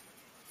 Hydro.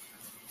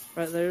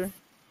 Right there.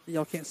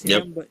 Y'all can't see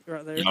him, but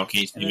right there. Y'all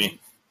can't see me.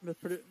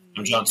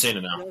 I'm John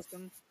Cena now.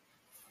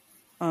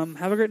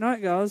 Have a great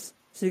night, guys.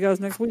 See you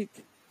guys next week.